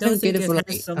 but I don't didn't get think it for it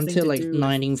has like something until to like do with-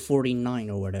 1949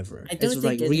 or whatever. I don't It's think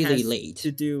like it really has late.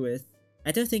 to do with.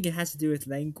 I don't think it has to do with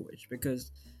language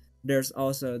because there's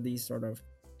also these sort of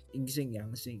阴性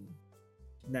阳性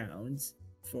nouns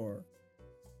for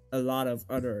a lot of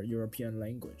other European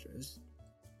languages.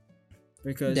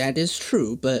 Because That is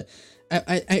true, but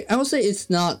I would say it's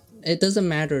not. It doesn't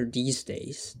matter these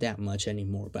days that much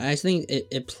anymore. But I think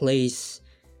it plays.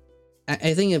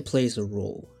 I think it plays a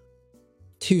role,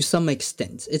 to some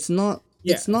extent. It's not.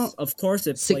 yes, It's not of course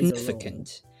it plays a role.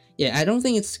 significant. Yeah, I don't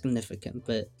think it's significant,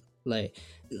 but like,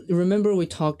 remember we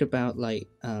talked about like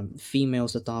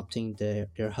females adopting their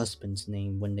husband's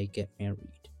name when they get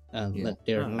married. Like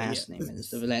their Oh, last yeah. name and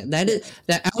stuff like that.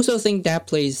 That I also think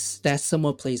that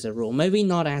somewhat plays a role. Maybe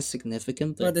not as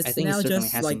significant, but But it's I think it now certainly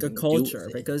just has like a something to do with culture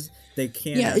it. because they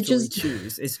can't Yeah, it actually just-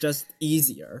 choose. It's just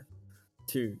easier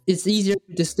to It's easier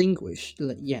to distinguish.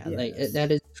 Like, yeah, like Yes.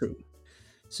 that is true.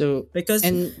 So because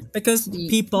and the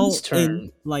people Eastern-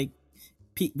 in like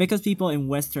because people in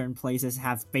Western places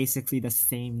have basically the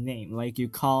same name. Like you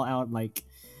call out like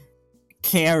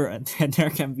Karen, and there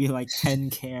can be like 10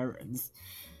 Karens.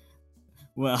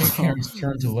 Well, Your parents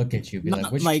turn to look at you, be like,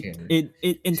 not which like Karen?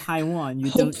 in Taiwan,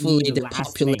 you don't hopefully need the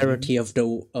last popularity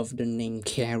name. of the name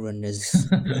Karen is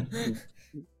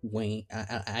Wayne.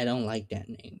 I don't like that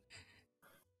name.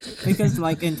 Because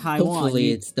like in Taiwan, Hopefully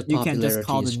you, it's the you can just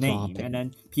call popularity the is name, dropping. and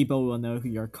then people will know who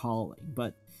you're calling.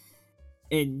 But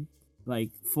in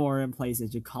like foreign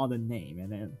places, you call the name,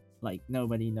 and then like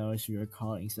nobody knows who you're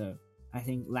calling. So I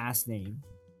think last name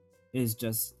is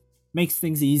just makes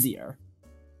things easier.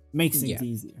 Makes things Yeah.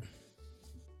 easier.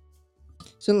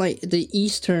 So like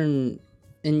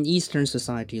in Eastern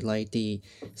society, like the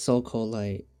so-called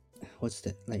like what's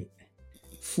that, like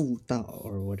妇道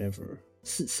or whatever,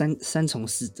 三从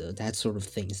四德, that sort of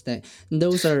things, that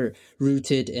those are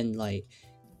rooted in like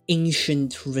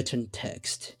ancient written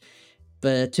text.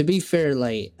 But to be fair,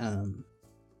 like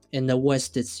in the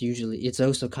West, it's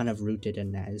also kind of rooted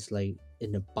in that. It's like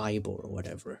in the Bible or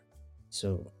whatever.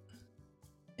 So,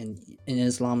 and in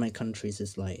Islamic countries,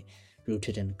 it's like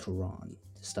rooted in Quran,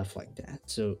 stuff like that.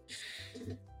 So,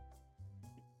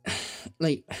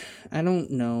 like, I don't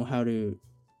know how to.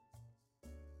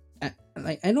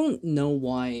 I don't know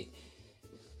why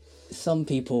some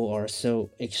people are so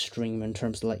extreme in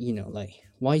terms of like, you know, like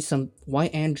why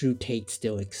Andrew Tate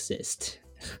still exists.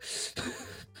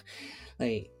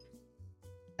 Like,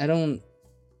 I don't.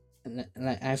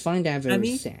 Like, I find that very I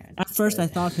mean, sad. At first, I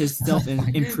but- thought his self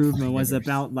improvement was Never.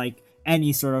 about like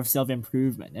any sort of self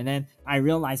improvement, and then I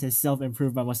realized his self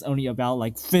improvement was only about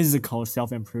like physical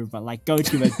self improvement, like go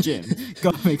to the gym,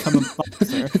 go become a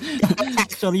boxer, go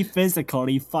actually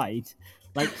physically fight.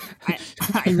 Like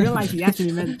I realized he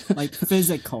actually meant like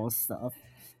physical stuff.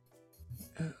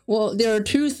 Well, there are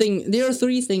three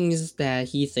things that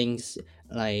he thinks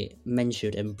like men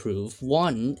should improve.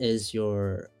 One is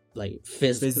your like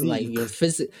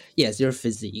Physique. yes, your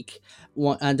physique.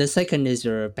 One, and the second is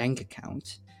your bank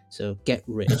account. So get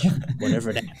rich,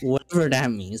 whatever that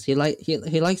means. He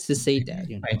likes to say that,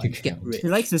 Bank like get account. He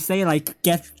likes rich. to say like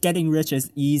getting rich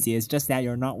is easy. It's just that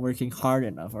you're not working hard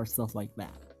enough or stuff like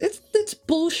that. That's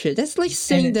bullshit. That's like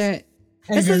saying And that.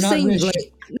 and if That's you're like not saying rich,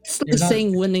 like that's you're like not.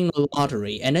 saying winning the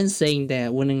lottery and then saying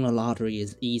that winning the lottery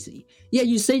is easy. Yeah,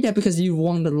 you say that because you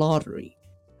won the lottery.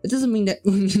 It doesn't mean that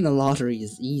winning the lottery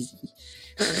is easy.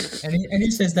 And he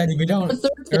says that if you don't The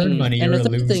third earn thing, money, and you're the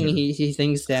a third thing loser. he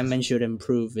thinks that men should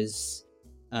improve is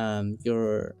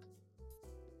your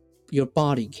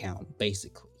body count,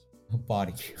 basically.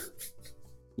 Body.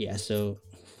 Yeah, so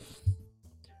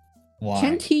Why?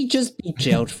 can't he just be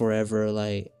jailed forever?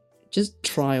 Like, just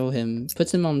trial him,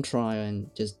 put him on trial,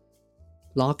 and just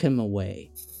lock him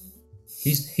away.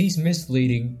 He's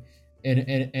misleading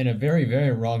in a very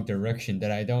very wrong direction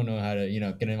that I don't know how to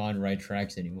get him on right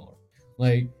tracks anymore.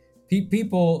 Like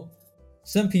people,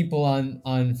 some people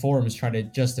on forums try to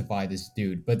justify this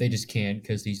dude, but they just can't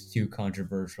because he's too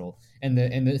controversial. And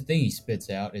the thing he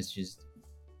spits out is just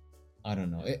I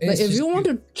don't know. Like, It's if just you want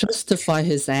to justify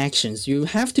his actions, you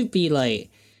have to be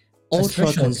like a ultra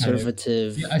special kind of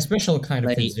conservative, a special kind of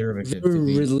like conservative very to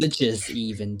be religious,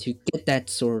 even to get that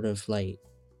sort of like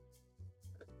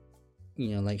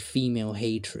like female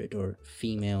hatred or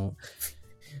female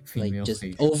like female just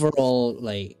hatred. overall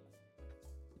like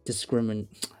discrimin.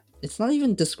 It's not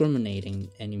even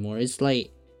discriminating anymore. It's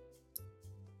like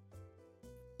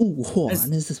物化，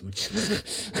那是什么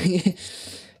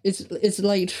？it's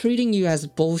like treating you as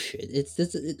bullshit. It's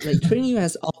like treating you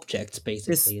as objects,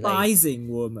 basically. Despising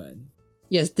woman.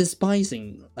 Yes,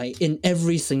 despising like in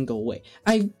every single way.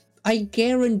 I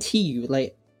guarantee you,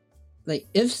 like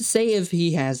if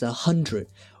he has 100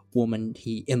 women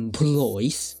he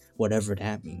employs, whatever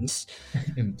that means,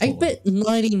 I bet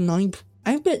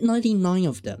 99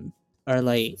 of them are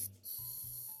like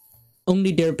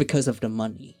only there because of the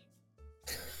money.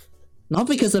 Not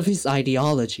because of his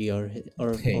ideology or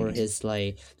his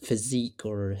like physique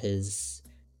or his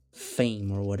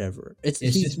fame or whatever.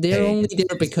 They're only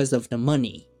there because of the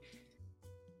money.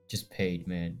 Just paid,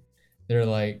 man. They're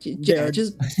like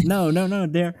no.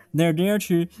 They're there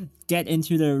to get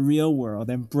into the real world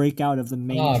and break out of the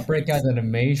matrix. break out of the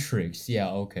matrix. Yeah,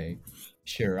 okay,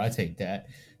 sure, I take that.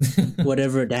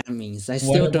 Whatever that means. I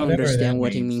still don't understand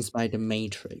what he means by the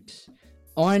matrix.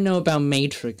 All I know about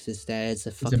Matrix is that it's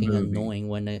fucking annoying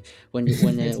when it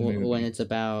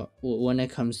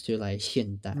comes to like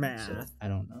现代. Math. So, I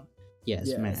don't know.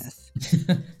 Yes. Math.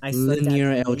 I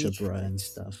Linear algebra and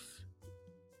stuff.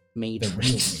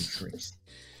 Matrix.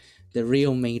 The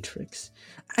real Matrix.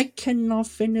 I cannot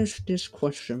finish this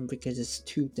question because it's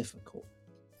too difficult.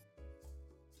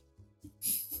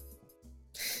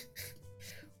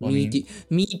 Me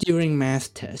during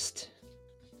math test.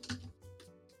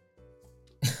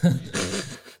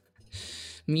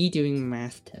 Me doing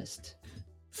math test.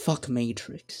 Fuck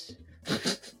Matrix.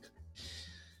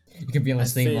 You could be on the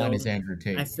same line as Andrew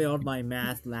Tate. I failed my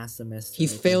math last semester. He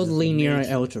failed linear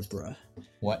algebra.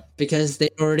 What? Because they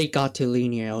already got to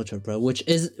linear algebra, which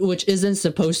isn't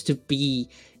supposed to be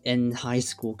in high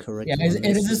school curriculum. Yeah,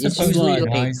 it isn't supposed to be in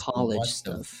high school. College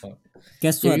stuff.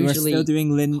 Guess what? We're still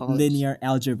doing linear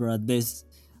algebra this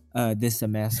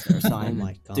semester. So oh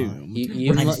my god!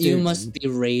 You must be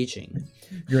raging.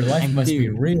 Your life must be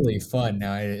really fun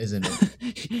now, isn't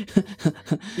it?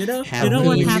 you know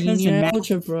what happens in math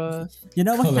algebra. You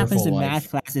know what happens in math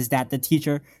class is that the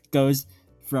teacher goes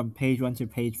from page 1 to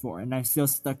page 4, and I'm still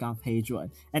stuck on page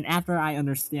 1. And after I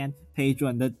understand page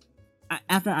 1,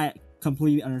 after I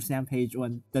completely understand page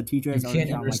 1, the teacher is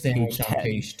already on like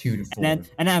page 2 to 4. And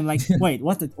then I'm like, wait,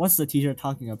 what's the teacher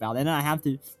talking about? And then I have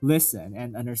to listen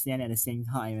and understand at the same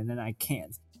time, and then I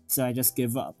can't, so I just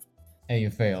give up. And you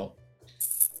fail.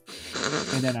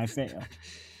 And then I fail.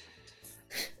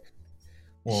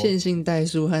 线性代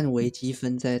数和微积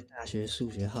分在大学数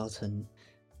学号称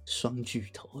双巨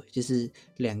头，就是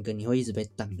两个你会一直被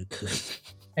当的课。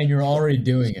And you're already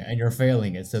doing it, and you're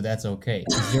failing it, so that's okay.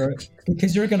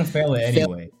 Because you're gonna fail it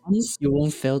anyway. Once you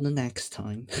won't fail the next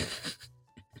time.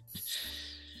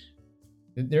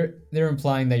 They're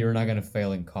implying that you're not gonna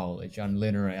fail in college on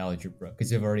linear algebra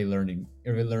because you've already learned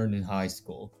in high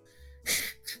school.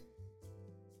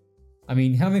 I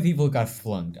mean, how many people got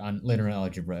flunked on linear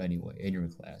algebra anyway in your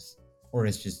class, or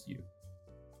it's just you?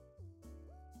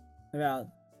 About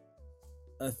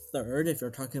a third, if you're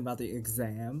talking about the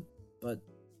exam, but.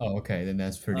 Oh, okay, then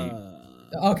that's pretty.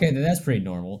 Okay, then that's pretty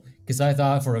normal. Because I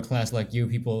thought for a class like you,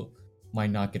 people might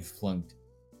not get flunked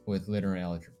with linear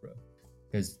algebra.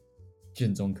 because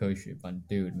正宗科学班,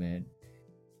 dude, man,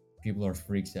 people are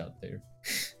freaks out there.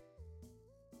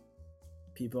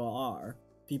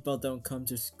 People don't come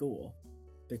to school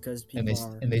because and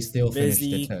people are they still finish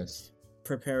the busy test.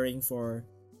 preparing for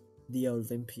the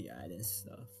Olympiad and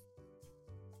stuff.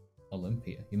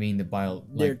 Olympia? You mean the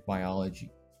biology?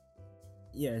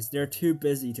 Yes, they're too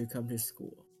busy to come to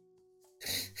school.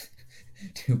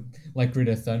 Like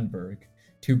Greta Thunberg,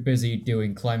 too busy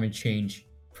doing climate change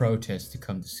protests to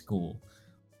come to school.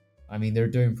 I mean, they're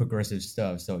doing progressive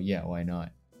stuff, so yeah, why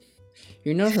not?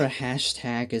 You know, her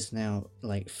hashtag is now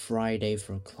like Friday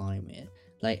for Climate.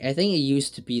 Like, I think it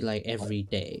used to be like every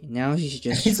day. Now she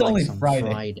just It's only strikes on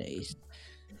Friday. Fridays.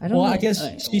 I don't Well, know. I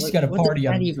guess she's got a what party does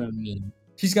that on. even mean?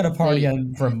 She's got a party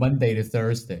on from Monday to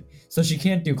Thursday, so she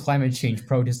can't do climate change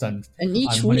protest on And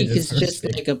each Monday week to is just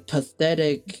Thursday. like a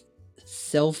pathetic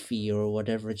selfie or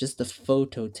whatever, just a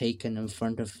photo taken in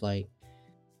front of like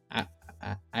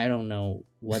I don't know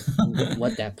what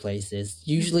that place is.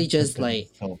 Usually just like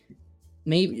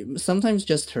maybe sometimes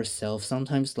just herself,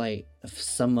 sometimes like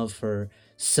some of her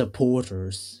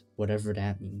supporters, whatever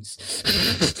that means.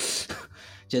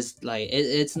 Just like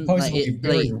it's like Supposedly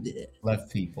very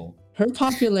left people. her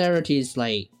popularity is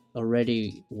like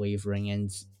already wavering,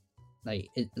 and like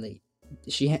it like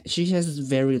she has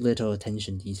very little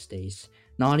attention these days.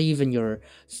 Not even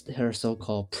her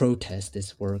so-called protest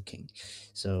is working.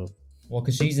 So Well,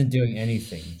 because she isn't doing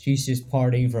anything. She's just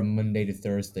partying from Monday to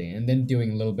Thursday, and then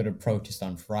doing a little bit of protest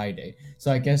on Friday.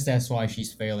 So I guess that's why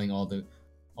she's failing all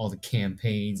the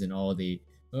campaigns and all the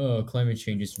climate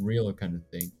change is real kind of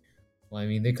thing. Well, I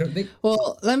mean,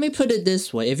 well, let me put it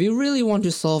this way: if you really want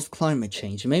to solve climate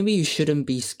change, maybe you shouldn't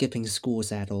be skipping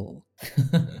schools at all.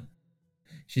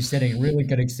 She's setting really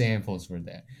good examples for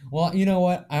that. Well, you know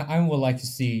what? I would like to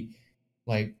see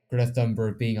like Greta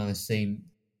Thunberg being on the same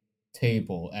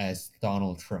table as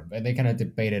Donald Trump, and they kind of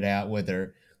debated out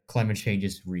whether climate change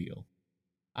is real.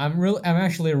 I'm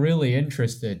actually really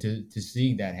interested to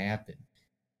see that happen.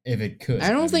 If it could,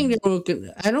 I don't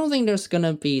think there's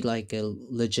gonna be like a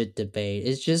legit debate.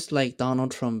 It's just like Donald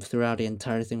Trump throughout the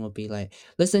entire thing will be like,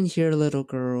 "Listen here, little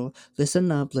girl. Listen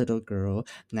up, little girl."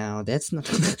 Now that's not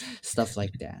stuff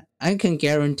like that. I can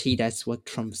guarantee that's what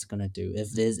Trump's gonna do if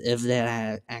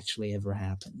that actually ever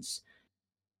happens.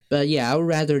 But yeah, I would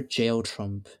rather jail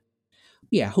Trump.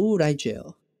 Yeah, who would I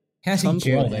jail? Has Trump he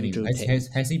or jailed Andrew anyway? Tate?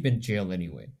 Has he been jailed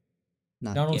anyway?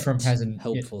 Not Donald yet. Trump hasn't.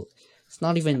 Hopeful. It's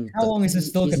not even. How long is it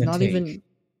still He's going to not take? even.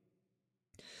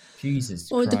 Jesus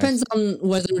Well, it Christ. depends on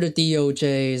whether the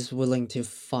DOJ is willing to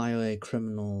file a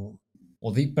criminal.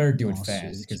 Well, they better do it lawsuit,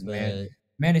 fast because but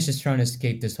man is just trying to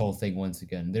escape this whole thing once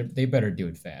again. They better do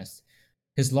it fast.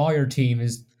 His lawyer team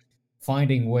is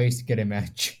finding ways to get him out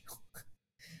of jail,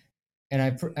 and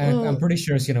I'm pretty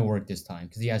sure it's gonna work this time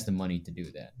because he has the money to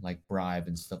do that, like bribe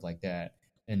and stuff like that,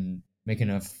 and making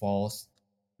a false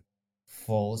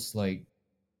like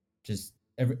just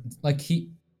like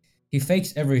he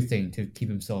fakes everything to keep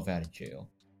himself out of jail.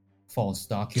 False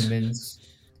documents,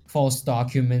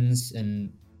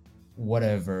 and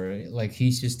whatever. Like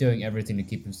he's just doing everything to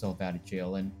keep himself out of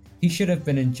jail, and he should have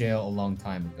been in jail a long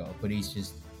time ago. But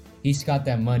he's got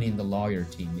that money in the lawyer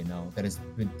team, that has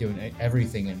been doing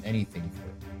everything and anything for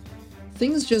him.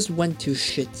 things just went to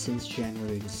shit since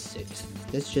January the 6th.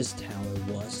 That's just how it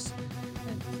was.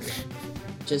 And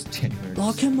just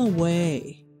lock him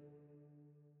away.